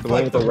one with the like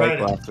one with the white red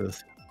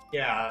glasses.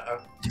 Yeah,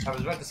 I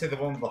was about to say the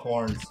one with the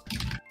horns.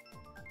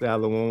 Yeah,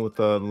 the one with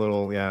the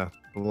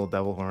little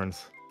devil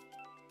horns.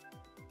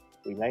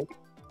 We like?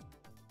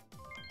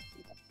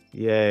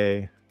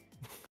 Yay.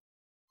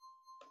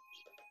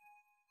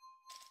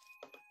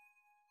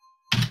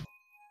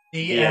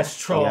 DS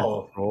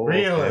Troll.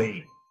 Really?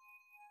 Okay.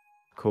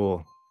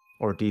 Cool.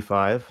 Or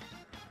D5.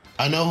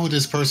 I know who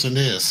this person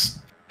is.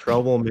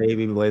 Trouble,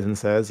 maybe, Blazin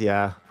says.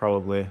 Yeah,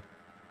 probably.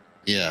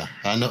 Yeah,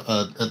 I know.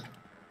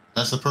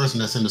 That's the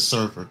person that's in the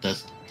server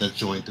that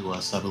joined to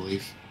us, I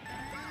believe.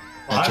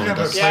 Well, I've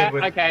never played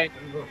with him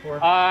before.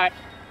 Alright,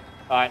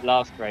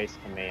 last race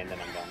for me and then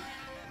I'm done.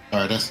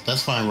 Alright,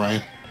 that's fine,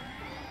 Ryan.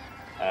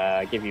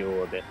 Give you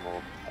all a bit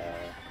more,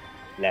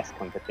 less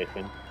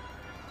competition.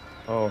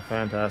 Oh,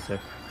 fantastic.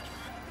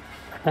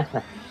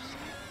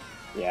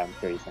 Yeah, I'm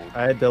pretty saying.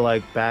 I had to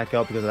like back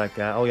up because of that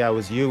guy. Oh yeah, it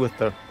was you with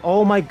the.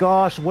 Oh my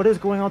gosh, what is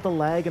going on with the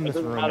lag in this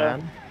room,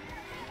 man?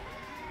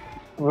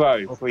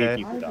 Bro, 3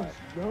 people died.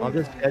 I'm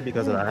just dead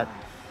because of that.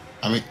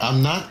 I mean,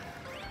 I'm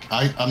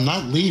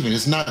not leaving.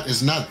 It's not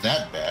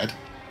that bad.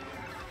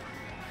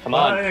 Come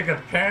on. Like,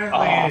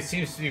 apparently, it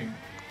seems to be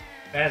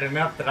bad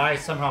enough that I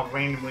somehow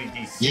randomly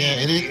DC. Yeah,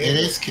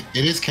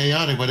 it is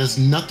chaotic, but it's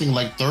nothing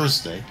like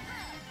Thursday.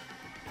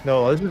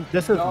 No,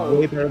 this is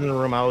way better than the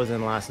room I was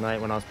in last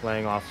night when I was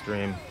playing off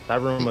stream.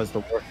 That room was the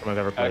worst room I've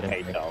ever played in.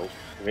 Okay, no.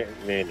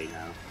 Really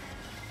now.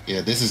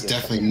 Yeah, this is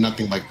definitely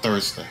nothing like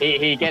Thursday.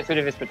 He gets rid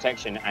of his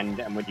protection, and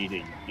what do?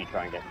 You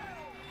try and get him.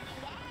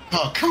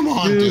 Oh, come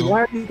on, dude.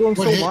 Why are you going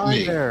so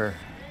wide there?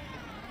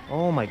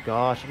 Oh my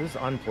gosh, this is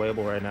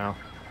unplayable right now.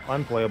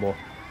 Unplayable.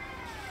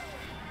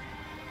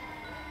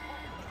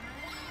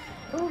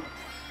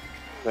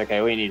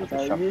 Okay, we need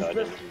to shop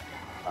dodge.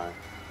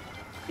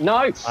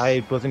 No!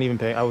 I wasn't even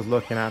paying. I was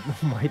looking at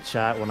my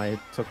chat when I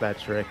took that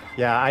trick.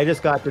 Yeah, I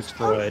just got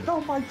destroyed.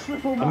 I'm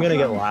gonna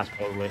get last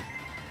probably.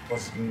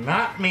 Was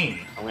not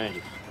me. I'm gonna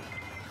do.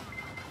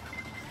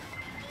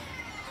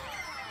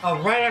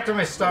 Oh, right after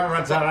my star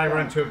runs out, I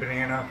run to a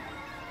banana.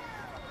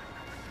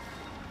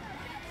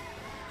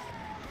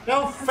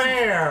 No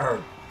fair!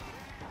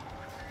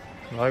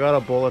 Well, I got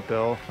a bullet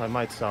bill. I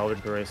might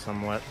salvage the race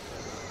somewhat.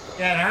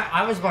 Yeah,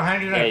 I was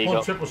behind you and I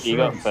pulled triple You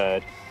got shrooms.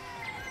 third.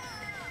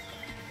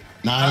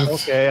 Nice.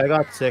 Okay, I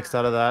got 6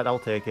 out of that. I'll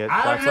take it.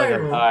 That's like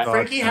a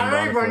Frankie, how did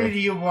I run into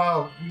you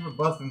while we were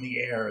both in the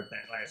air at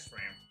that last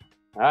frame?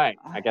 Alright,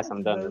 I guess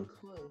I'm done.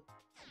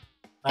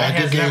 That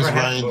has never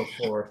happened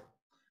before.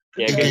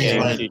 Yeah, good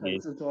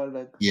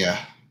game. Yeah,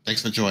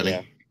 thanks for joining.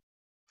 Yeah.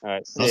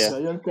 Alright, see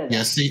ya.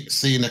 Yeah,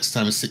 see you next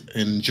time.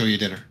 Enjoy your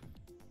dinner.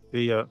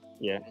 See ya.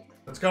 Yeah.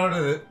 Let's go to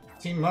the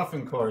Team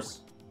Muffin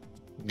course.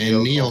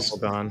 And Neil's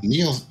done.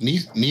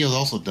 Neil's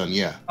also done.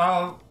 Yeah.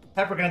 Oh,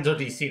 Pepper Gunzo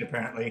DC'd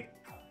apparently.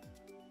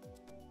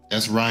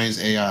 That's Ryan's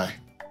AI.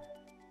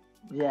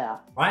 Yeah.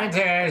 Ryan's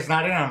AI is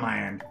not in on my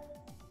end.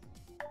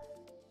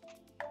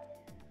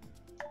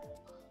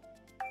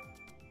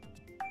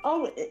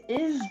 Oh, it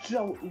is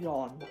Jolty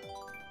on.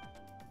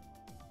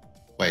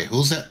 Wait,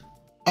 who's that?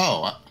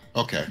 Oh,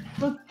 okay.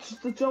 The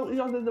Jolty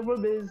on in the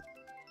room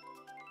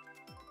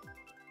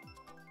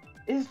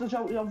is the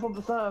Jolty on from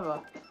the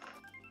server.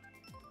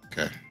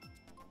 Okay.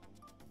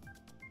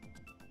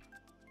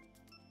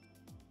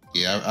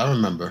 Yeah, I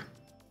remember.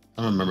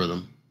 I remember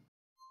them.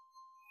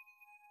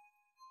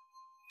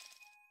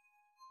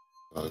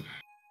 What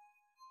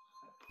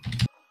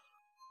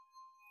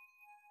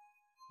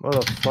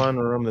a fun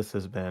room this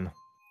has been.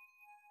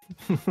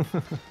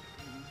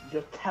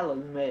 You're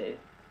telling me.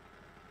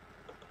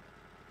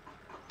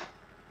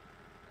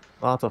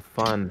 Lots of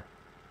fun.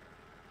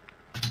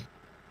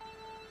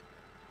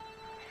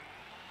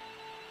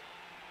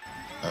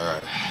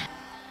 Alright.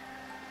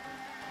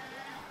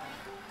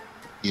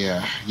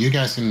 Yeah, you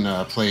guys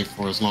can play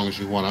for as long as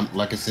you want.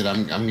 Like I said,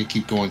 I'm gonna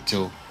keep going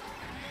till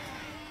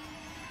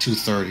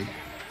 2:30.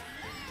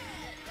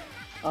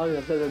 Oh,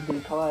 you're gonna be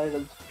tired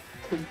of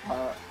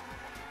two-part.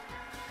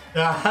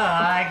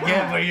 I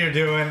get what you're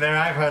doing there.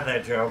 I've heard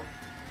that joke.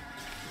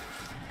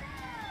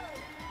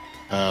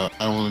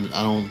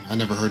 I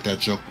never heard that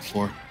joke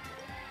before.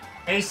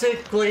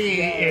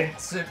 Basically, it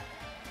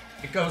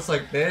goes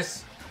like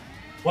this.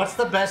 What's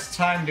the best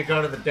time to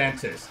go to the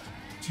dentist?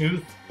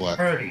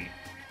 2:30.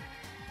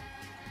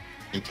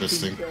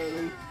 Interesting.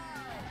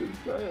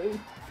 2:30.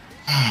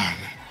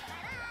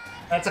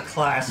 That's a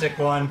classic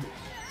one.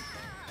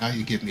 Now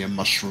you give me a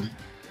mushroom.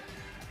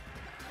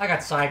 I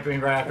got side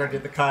green right after I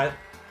did the cut.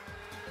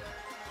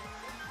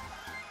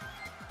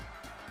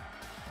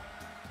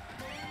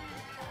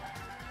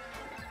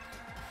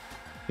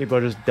 People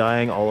are just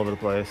dying all over the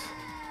place.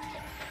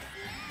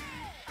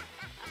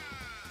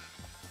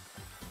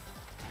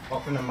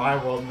 Welcome to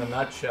my world in a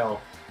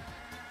nutshell.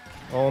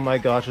 Oh my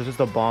gosh, there's just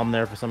a bomb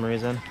there for some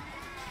reason.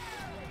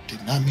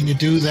 Did not mean to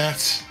do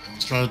that. I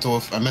was trying to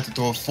throw. I meant to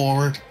throw it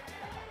forward.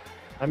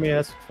 I mean,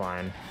 that's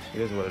fine.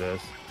 It is what it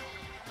is.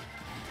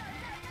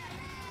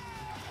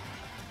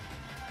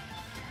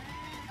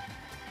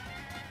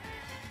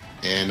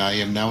 And I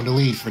am now in the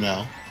lead for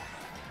now.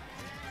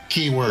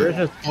 Keyword.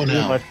 There's just too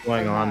much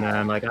going on,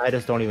 man. Like, I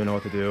just don't even know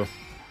what to do.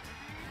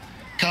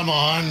 Come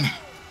on.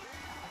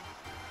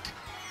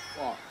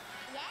 What?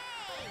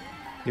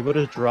 People are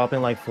just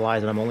dropping like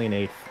flies, and I'm only in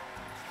 8th.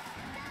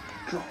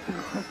 Dropping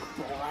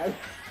like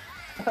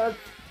flies?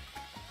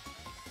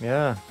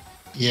 Yeah.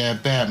 Yeah,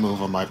 bad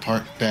move on my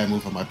part. Bad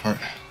move on my part.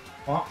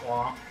 Wah,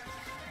 wah.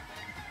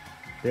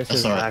 This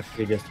That's is all right.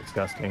 actually just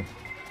disgusting.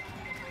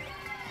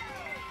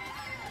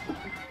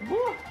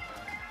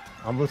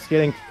 I'm just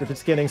getting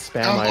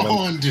spam Come items.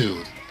 on,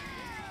 dude.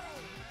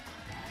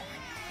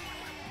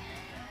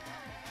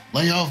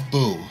 Lay off,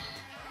 boo.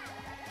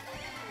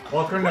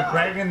 Welcome to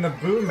Bragging the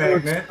Boo Dude,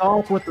 Magnet.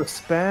 stop with the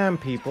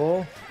spam,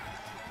 people.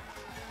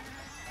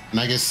 Can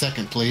I get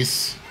second,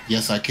 please?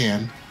 Yes, I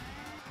can.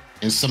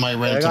 And somebody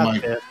ran I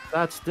into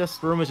got my.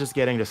 this room is just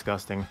getting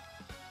disgusting.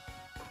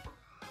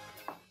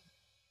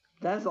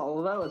 There was a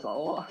lot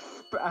of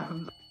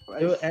spam.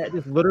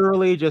 It's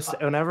literally just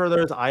whenever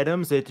there's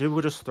items, they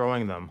were just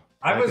throwing them.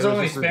 I Like, was it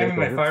only just spamming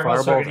my ridiculous.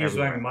 fireball so I could Fireballs use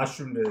my everywhere.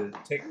 mushroom to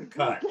take the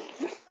cut.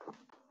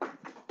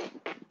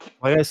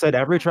 Like I said,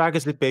 every track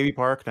is Baby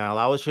Park now.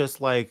 That was just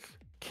like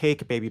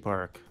Cake Baby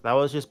Park. That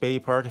was just Baby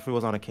Park if it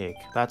was on a cake.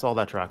 That's all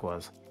that track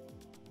was.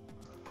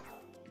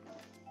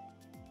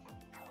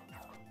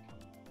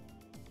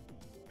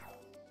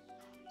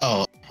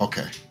 Oh,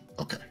 okay.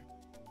 Okay.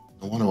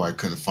 No wonder why I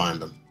couldn't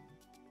find them.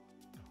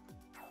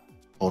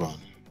 Hold on.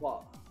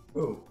 What?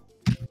 Ooh.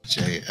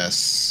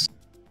 JS.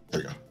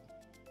 There we go.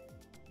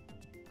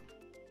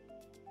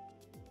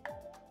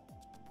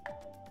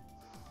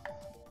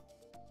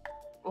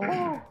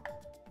 Oh.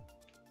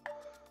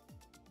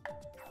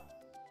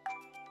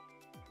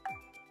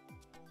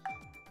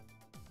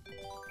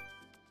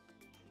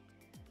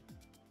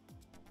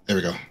 There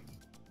we go.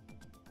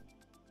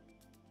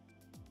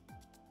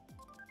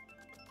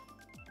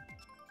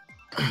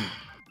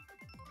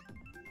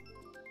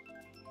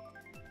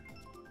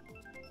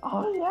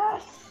 Oh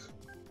yes.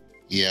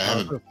 Yeah, I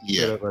haven't. Bit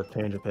Yeah. of a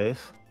change of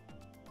pace.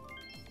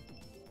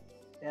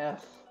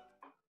 Yes.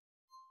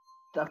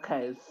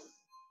 Okay.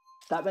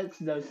 That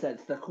makes no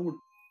sense. They're called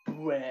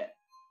Brit,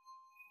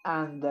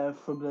 and they're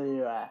from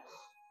the US.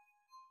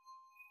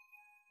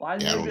 Why Yeah, I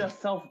name don't-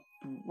 yourself?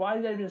 Why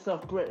name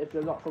yourself Brit if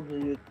you're not from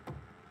the US?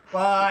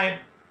 Well, I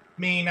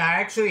mean, I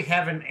actually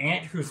have an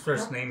aunt whose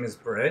first name is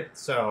Britt,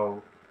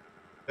 so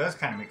it does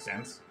kind of make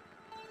sense.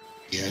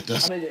 Yeah, it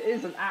does. I mean, it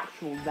is an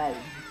actual name.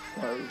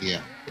 So.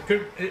 Yeah.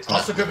 It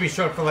also could be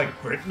short for like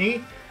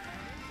Brittany.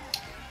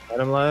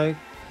 And I'm like,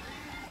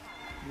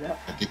 Yep.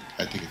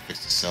 I think it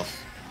fixed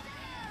itself.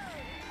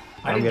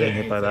 I I'm didn't getting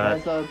get hit by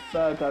anything.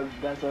 that.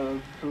 There's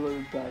a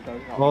blue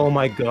burger. Oh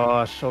my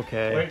gosh,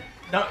 okay. Wait,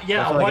 no, yeah,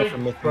 That's a what I get white for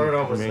missing-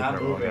 Birdo for was making not her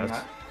roll, moving. I guess.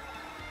 That-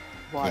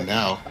 White. And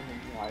now- I mean,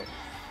 white.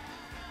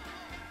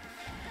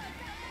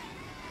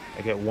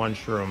 I get one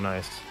shroom,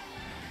 nice.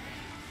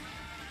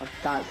 But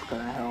that's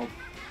gonna help.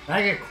 And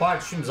I get quad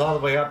shrooms all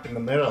the way up in the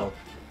middle.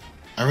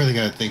 I really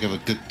got to think of a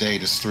good day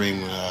to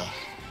stream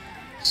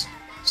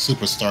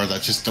superstars I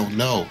just don't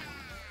know.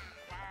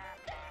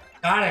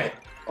 Got it.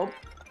 Oh,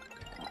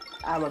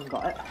 Aaron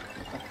got it.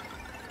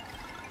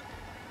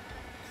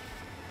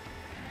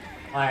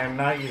 I am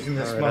not using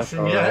this Alright, that's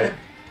mushroom yet. alright.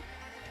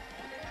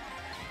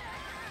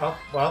 Oh,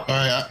 well. All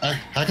right,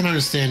 I can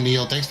understand,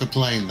 Neil. Thanks for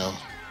playing, though.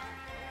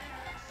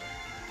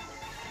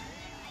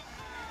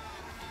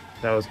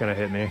 That was gonna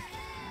hit me.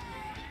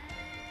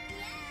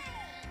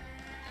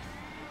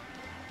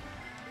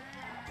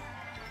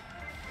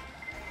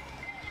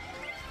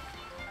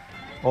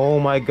 Oh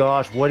my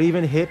gosh, what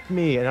even hit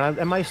me?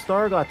 And my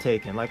star got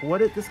taken. Like,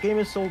 this game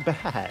is so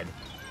bad.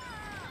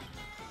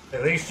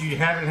 At least you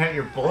haven't had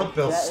your bullet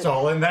bill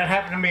stolen. That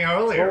happened to me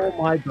earlier.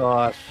 Oh my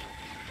gosh.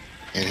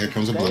 And here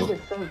comes a blue.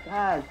 It's so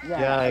bad.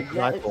 Yeah,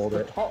 I pulled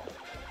it.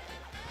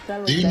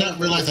 Do you not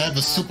realize I have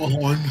a super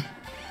horn?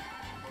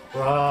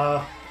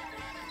 Oh,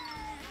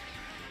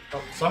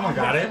 someone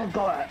got it.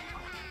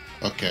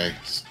 Okay.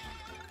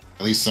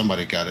 At least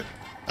somebody got it.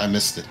 I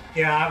missed it.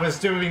 Yeah, I was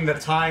doing the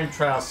time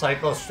trial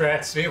cycle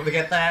strats to be able to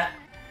get that.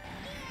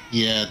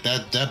 Yeah,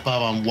 that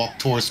bomb walked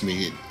towards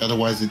me.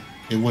 Otherwise, it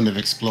wouldn't have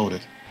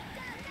exploded.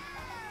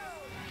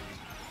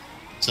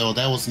 So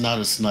that was not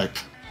a snipe.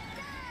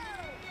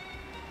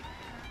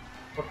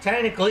 Well,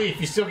 technically,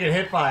 if you still get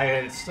hit by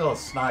it, it's still a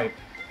snipe.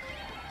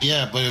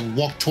 Yeah, but it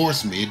walked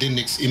towards me. It didn't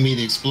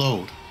immediately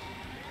explode.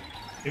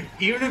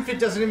 Even if it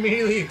doesn't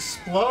immediately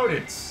explode,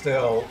 it's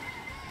still...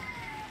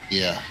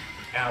 Yeah.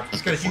 Yeah,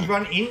 because you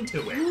run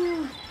into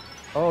it.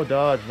 Oh,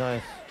 dodge,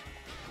 nice.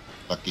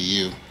 Lucky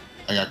you.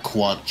 I got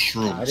quad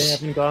shrooms. I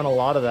haven't gotten a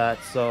lot of that,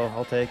 so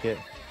I'll take it.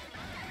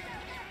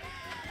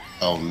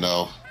 Oh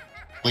no.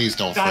 Please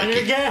don't Got fake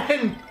it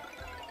again!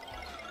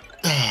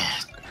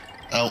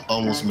 I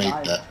almost made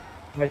that.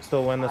 I might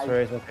still win this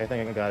race. Okay, I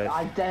think I got it.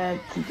 I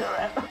dared to do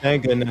it.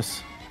 Thank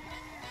goodness.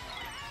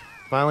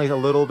 Finally, a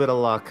little bit of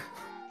luck.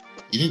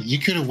 You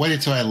could have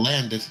waited till I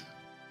landed.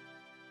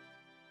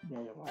 Yeah,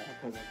 you're right.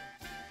 I couldn't.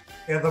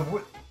 Yeah,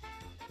 the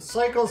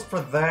cycles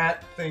for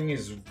that thing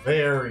is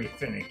very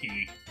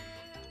finicky.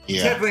 You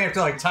Yeah. definitely have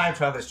to like time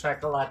trial this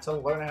track a lot to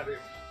learn how to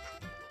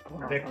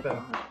predict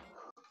them.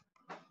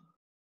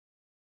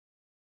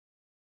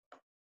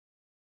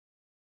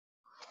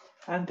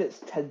 And it's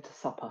 10 to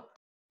supper.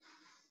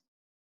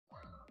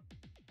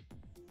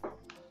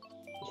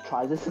 Let's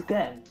try this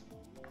again.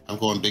 I'm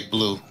going big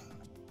blue.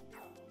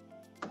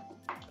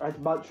 I'd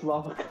much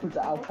rather go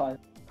to Alpine.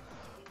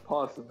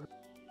 Personally.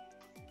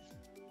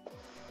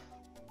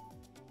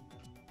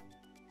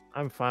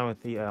 I'm fine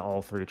with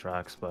all three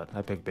tracks, but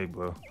I picked Big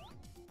Blue.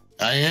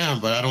 I am,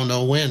 but I don't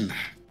know when.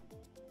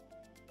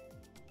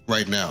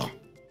 Right now.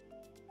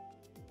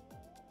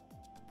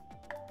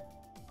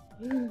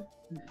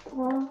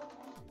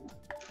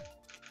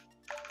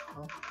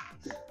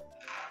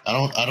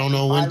 I don't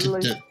know when to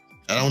do.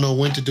 I don't know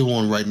when to do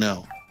one right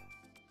now.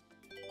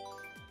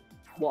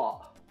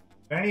 What?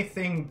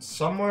 Anything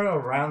somewhere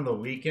around the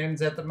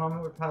weekends at the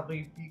moment would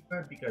probably be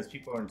good because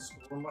people are in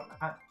school and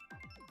whatnot.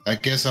 I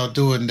guess I'll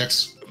do it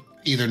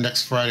either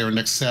next Friday or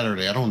next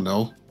Saturday. I don't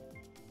know.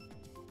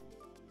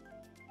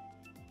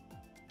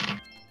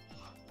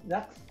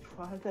 Next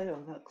Friday or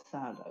next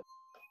Saturday?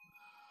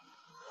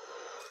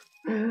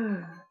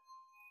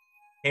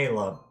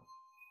 Caleb.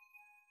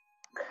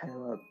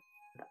 Caleb.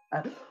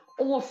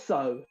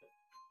 Also,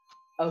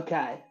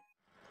 okay,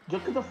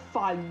 you're gonna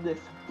find this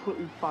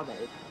pretty funny,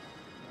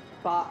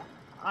 but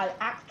I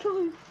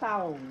actually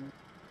found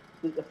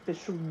the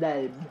official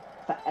name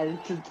for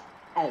Agent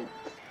 8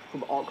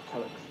 from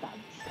Octo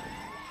Expansion.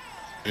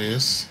 It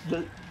is.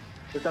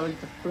 You're going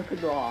to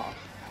flipping laugh.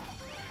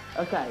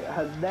 Okay,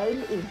 her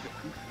name is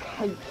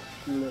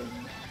Caitlin.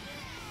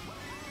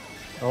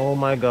 Oh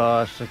my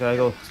gosh, the guy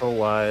goes so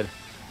wide.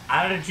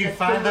 How did you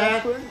find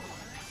that?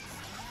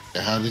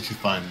 Yeah, how did you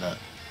find that?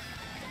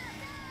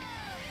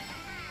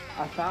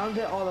 I found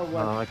it on a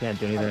website. Oh, I can't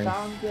do anything. I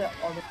found it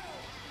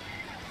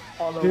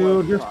on a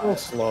Dude, website. you're so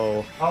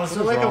slow. Oh, is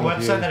it like a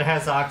website that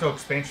has Octo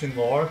expansion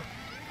lore?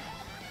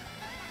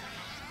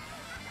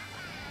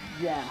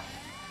 Yeah.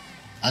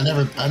 I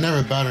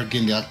never bothered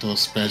getting the Octo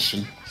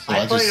expansion. So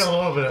I played a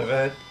little bit of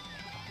it.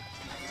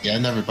 Yeah, I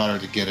never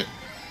bothered to get it.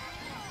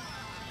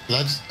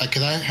 Cause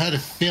I had a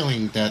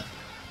feeling that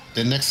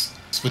the next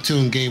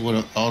Splatoon game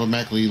would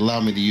automatically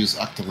allow me to use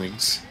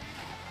Octolings.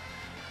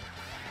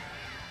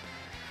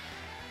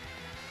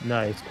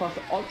 Nice. Plus,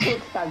 Octo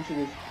Expansion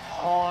is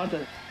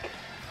harder.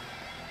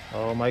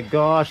 Oh my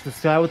gosh,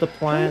 this guy with the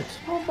plant.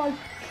 Oh my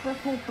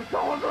triple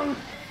bananas!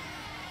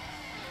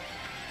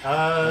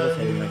 I'm just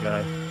hating that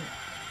guy.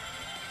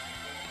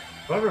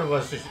 Whoever it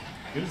was just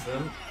use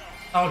them.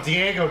 Oh,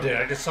 Diego did.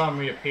 I just saw him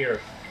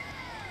reappear.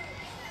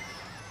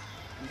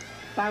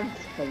 Thanks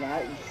for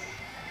that.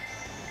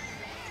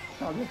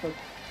 Son of a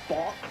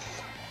box.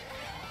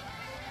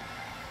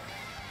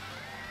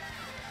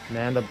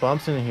 Man, the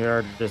bumps in here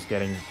are just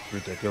getting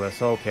ridiculous.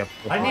 Okay.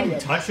 I didn't even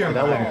touch him.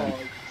 That wouldn't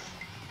be...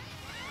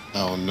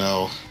 Oh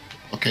no.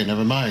 Okay,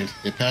 never mind.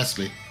 It passed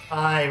me.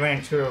 I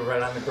ran through it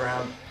right on the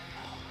ground.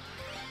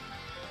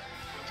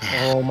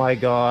 Oh my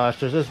gosh,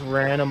 there's just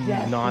random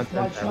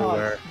nonsense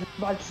everywhere.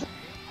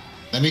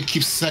 Let me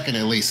keep second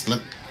at least.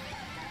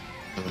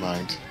 Never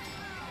mind.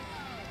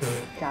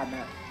 Damn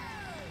it.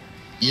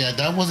 Yeah,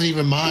 that wasn't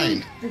even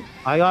mine.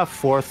 I got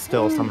fourth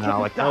still somehow.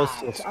 Like, that was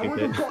so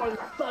stupid.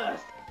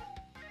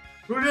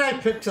 Who did I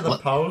pick to the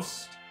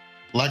post?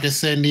 Like I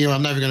said, Neil,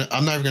 I'm not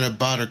even gonna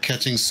bother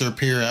catching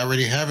Superior. I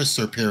already have a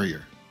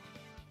Superior.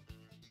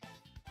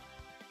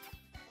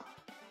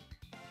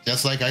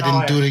 Just like I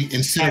didn't do the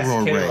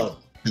Incineroar raid.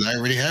 Because I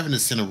already have an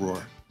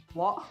Incineroar.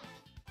 What?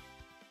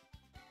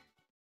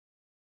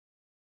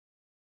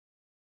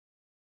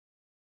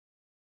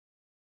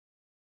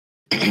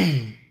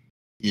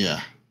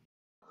 Yeah.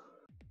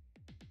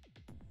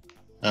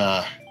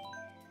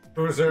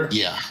 Cruiser.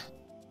 Yeah.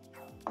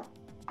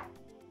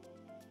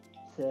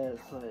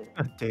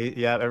 Seriously.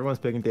 Yeah, everyone's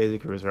picking Daisy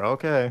Cruiser.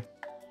 Okay.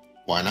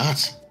 Why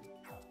not?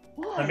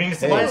 I mean,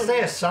 it's the last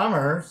day of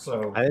summer,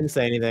 so. I didn't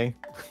say anything.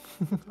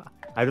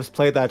 I just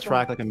played that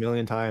track like a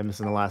million times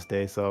in the last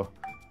day, so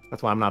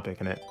that's why I'm not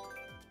picking it.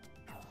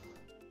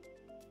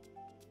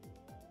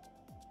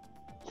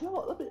 Do you know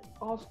what? Let me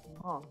ask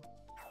Mum.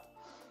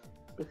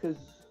 Because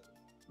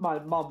my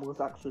mum was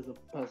actually the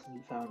person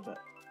who found it.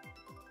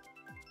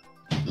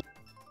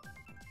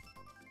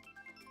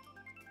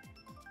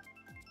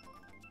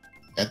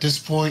 At this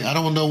point, I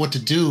don't know what to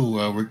do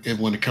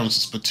when it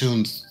comes to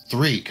Splatoon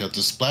 3, because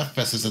the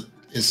Splatfest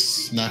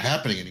is not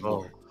happening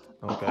anymore.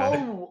 Oh, okay.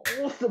 Oh,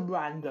 awesome,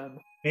 random.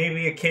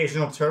 Maybe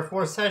occasional Turf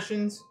War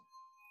sessions?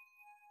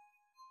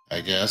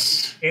 I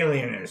guess.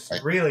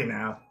 Alieners. Really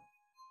now.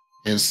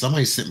 And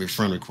somebody sent me a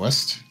friend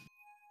request.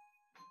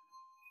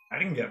 I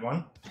didn't get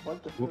one.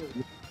 What the food?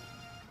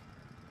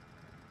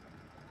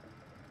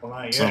 Well,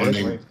 not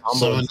yet.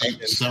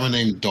 Someone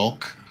named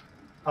Dolk.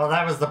 Oh,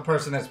 that was the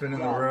person that's been in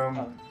the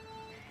room.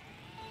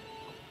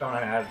 Don't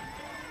add.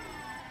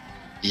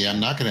 Yeah, I'm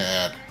not gonna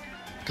add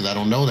because I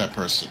don't know that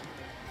person.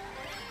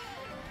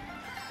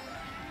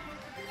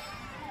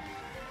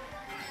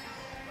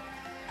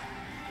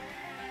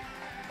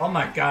 Oh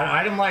my god,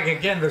 item lag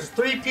again. There's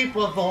 3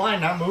 people at the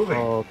line not moving.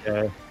 Oh,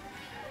 okay.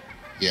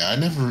 Yeah, I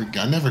never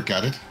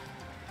got it.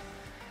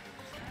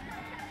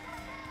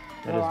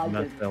 That just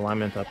messed the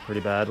alignment up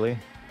pretty badly.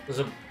 There's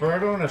a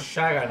Birdo and a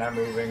Shy Guy not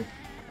moving.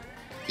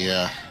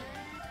 Yeah.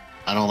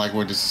 I don't like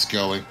where this is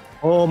going.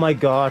 Oh my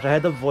gosh, I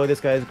had to avoid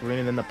this guy's green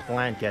and then the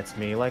plant gets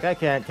me. Like, I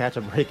can't catch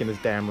a break in this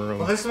damn room.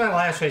 Well, this is my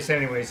last race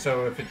anyway,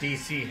 so if a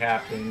DC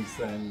happens,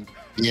 then...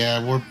 Yeah,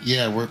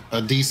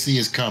 a DC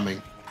is coming.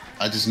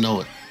 I just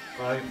know it.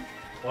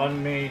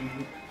 One may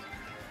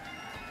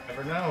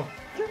never know.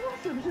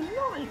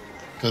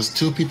 Because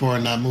 2 people are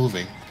not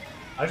moving.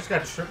 I just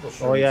got triple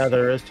shots. Oh yeah,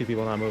 there is 2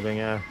 people not moving,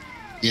 yeah.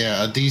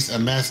 Yeah, a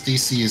mass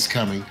DC is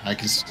coming. I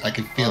can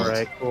feel it.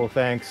 Alright, cool,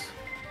 thanks.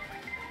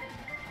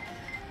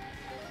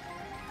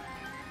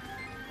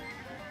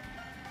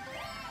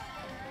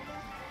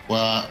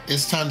 Well,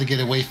 it's time to get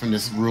away from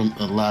this room,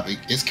 lobby.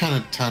 It's kind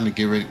of time to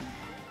get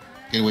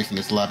away from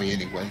this lobby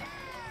anyway.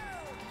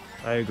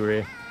 I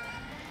agree.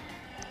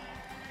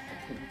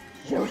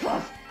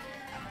 Useless.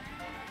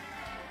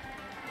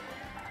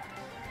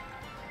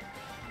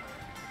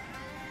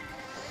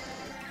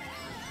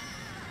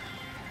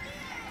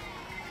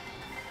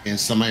 And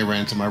somebody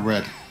ran to my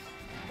red.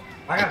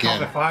 I got caught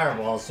by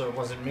fireball, so it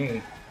wasn't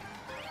me.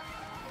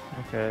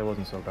 Okay, it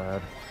wasn't so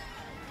bad.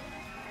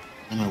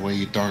 On my way,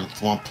 you darn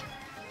thwomp.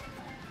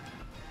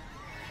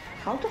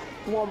 How do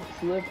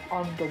thwomps live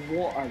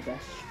underwater? They're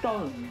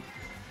stones.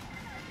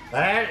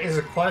 That is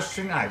a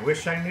question I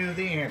wish I knew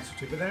the answer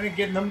to. But then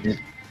again,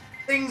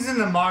 things in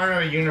the Mario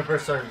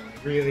universe are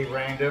really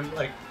random.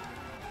 Like,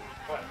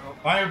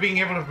 Mario being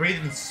able to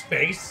breathe in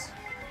space.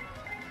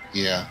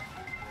 Yeah.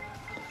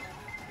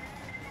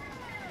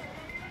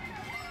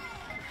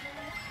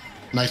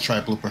 Nice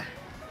try, Blooper.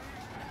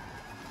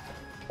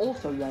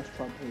 Also, nice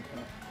try,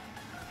 Blooper.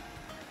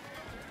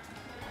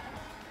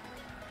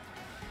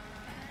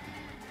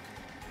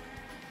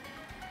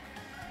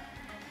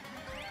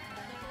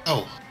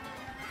 Oh.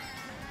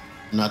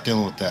 I'm not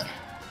dealing with that.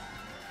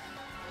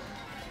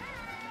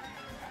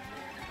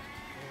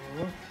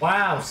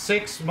 Wow,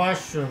 6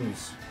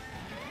 mushrooms.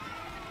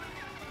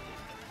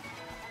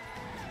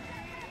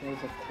 There's a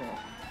kill.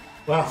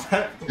 Well,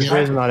 The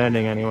race is not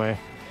ending anyway.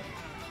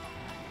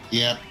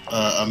 Yep,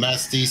 a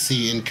mass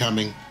DC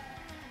incoming.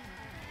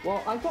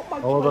 Well, I got my.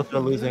 All of us are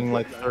losing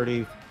like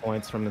 30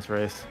 points from this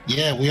race.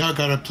 Yeah, we all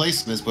got our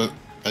placements, but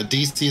a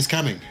DC is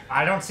coming.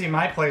 I don't see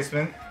my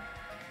placement.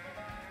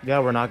 Yeah,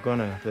 we're not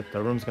gonna.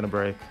 The room's gonna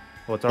break.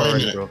 Well, it's Wait a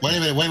already minute. broken. Wait a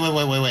minute.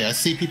 Wait. I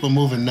see people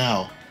moving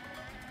now.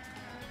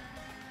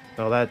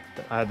 So that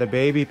the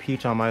baby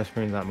Peach on my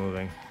screen's not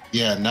moving.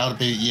 Yeah, now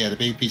the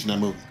baby Peach not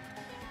moving.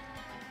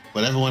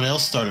 But everyone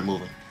else started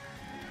moving.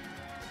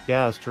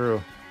 Yeah, it's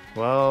true.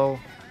 Well,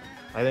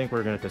 I think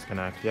we're gonna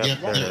disconnect. Yep,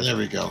 There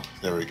we go.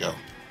 There we go.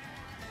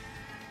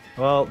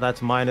 Well,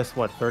 that's minus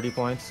what, 30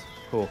 points?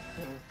 Cool.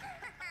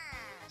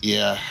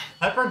 Yeah.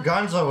 Hyper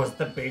Gunzo was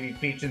the baby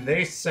Peach, and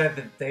they said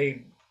that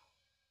they.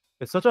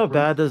 It's such a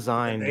bad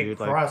design, they dude.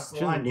 crossed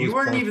the line. You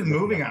weren't even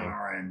moving on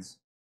our ends.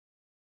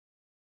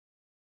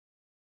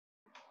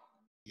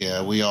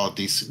 Yeah, we all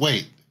DC.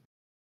 Wait,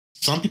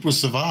 some people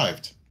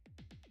survived.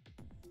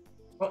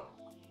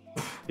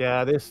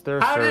 Yeah, their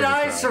How did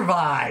I died.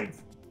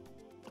 survive?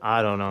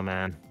 I don't know,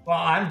 man. Well,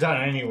 I'm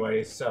done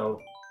anyway,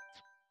 so.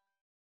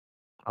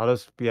 I'll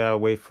just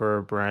wait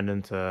for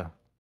Brandon to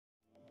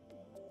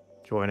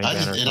join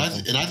again.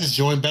 I just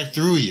joined back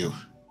through you.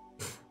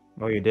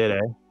 Oh, you did, eh?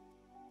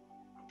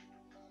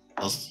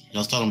 I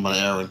was talking about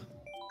Aaron.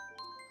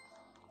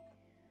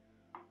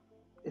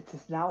 It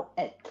is now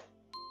 8.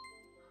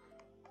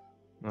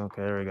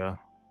 Okay, there we go.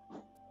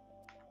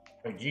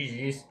 Oh,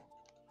 GG's.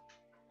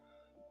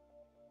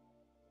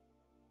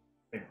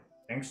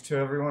 Thanks to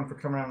everyone for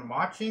coming out and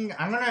watching.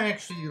 I'm going to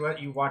actually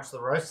let you watch the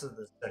rest of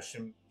the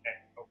session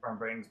at Open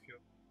Brains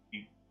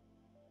POV.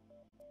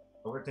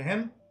 Over to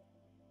him.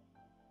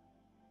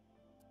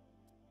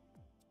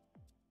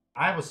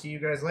 I will see you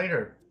guys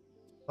later.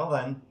 Till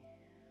then,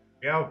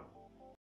 go.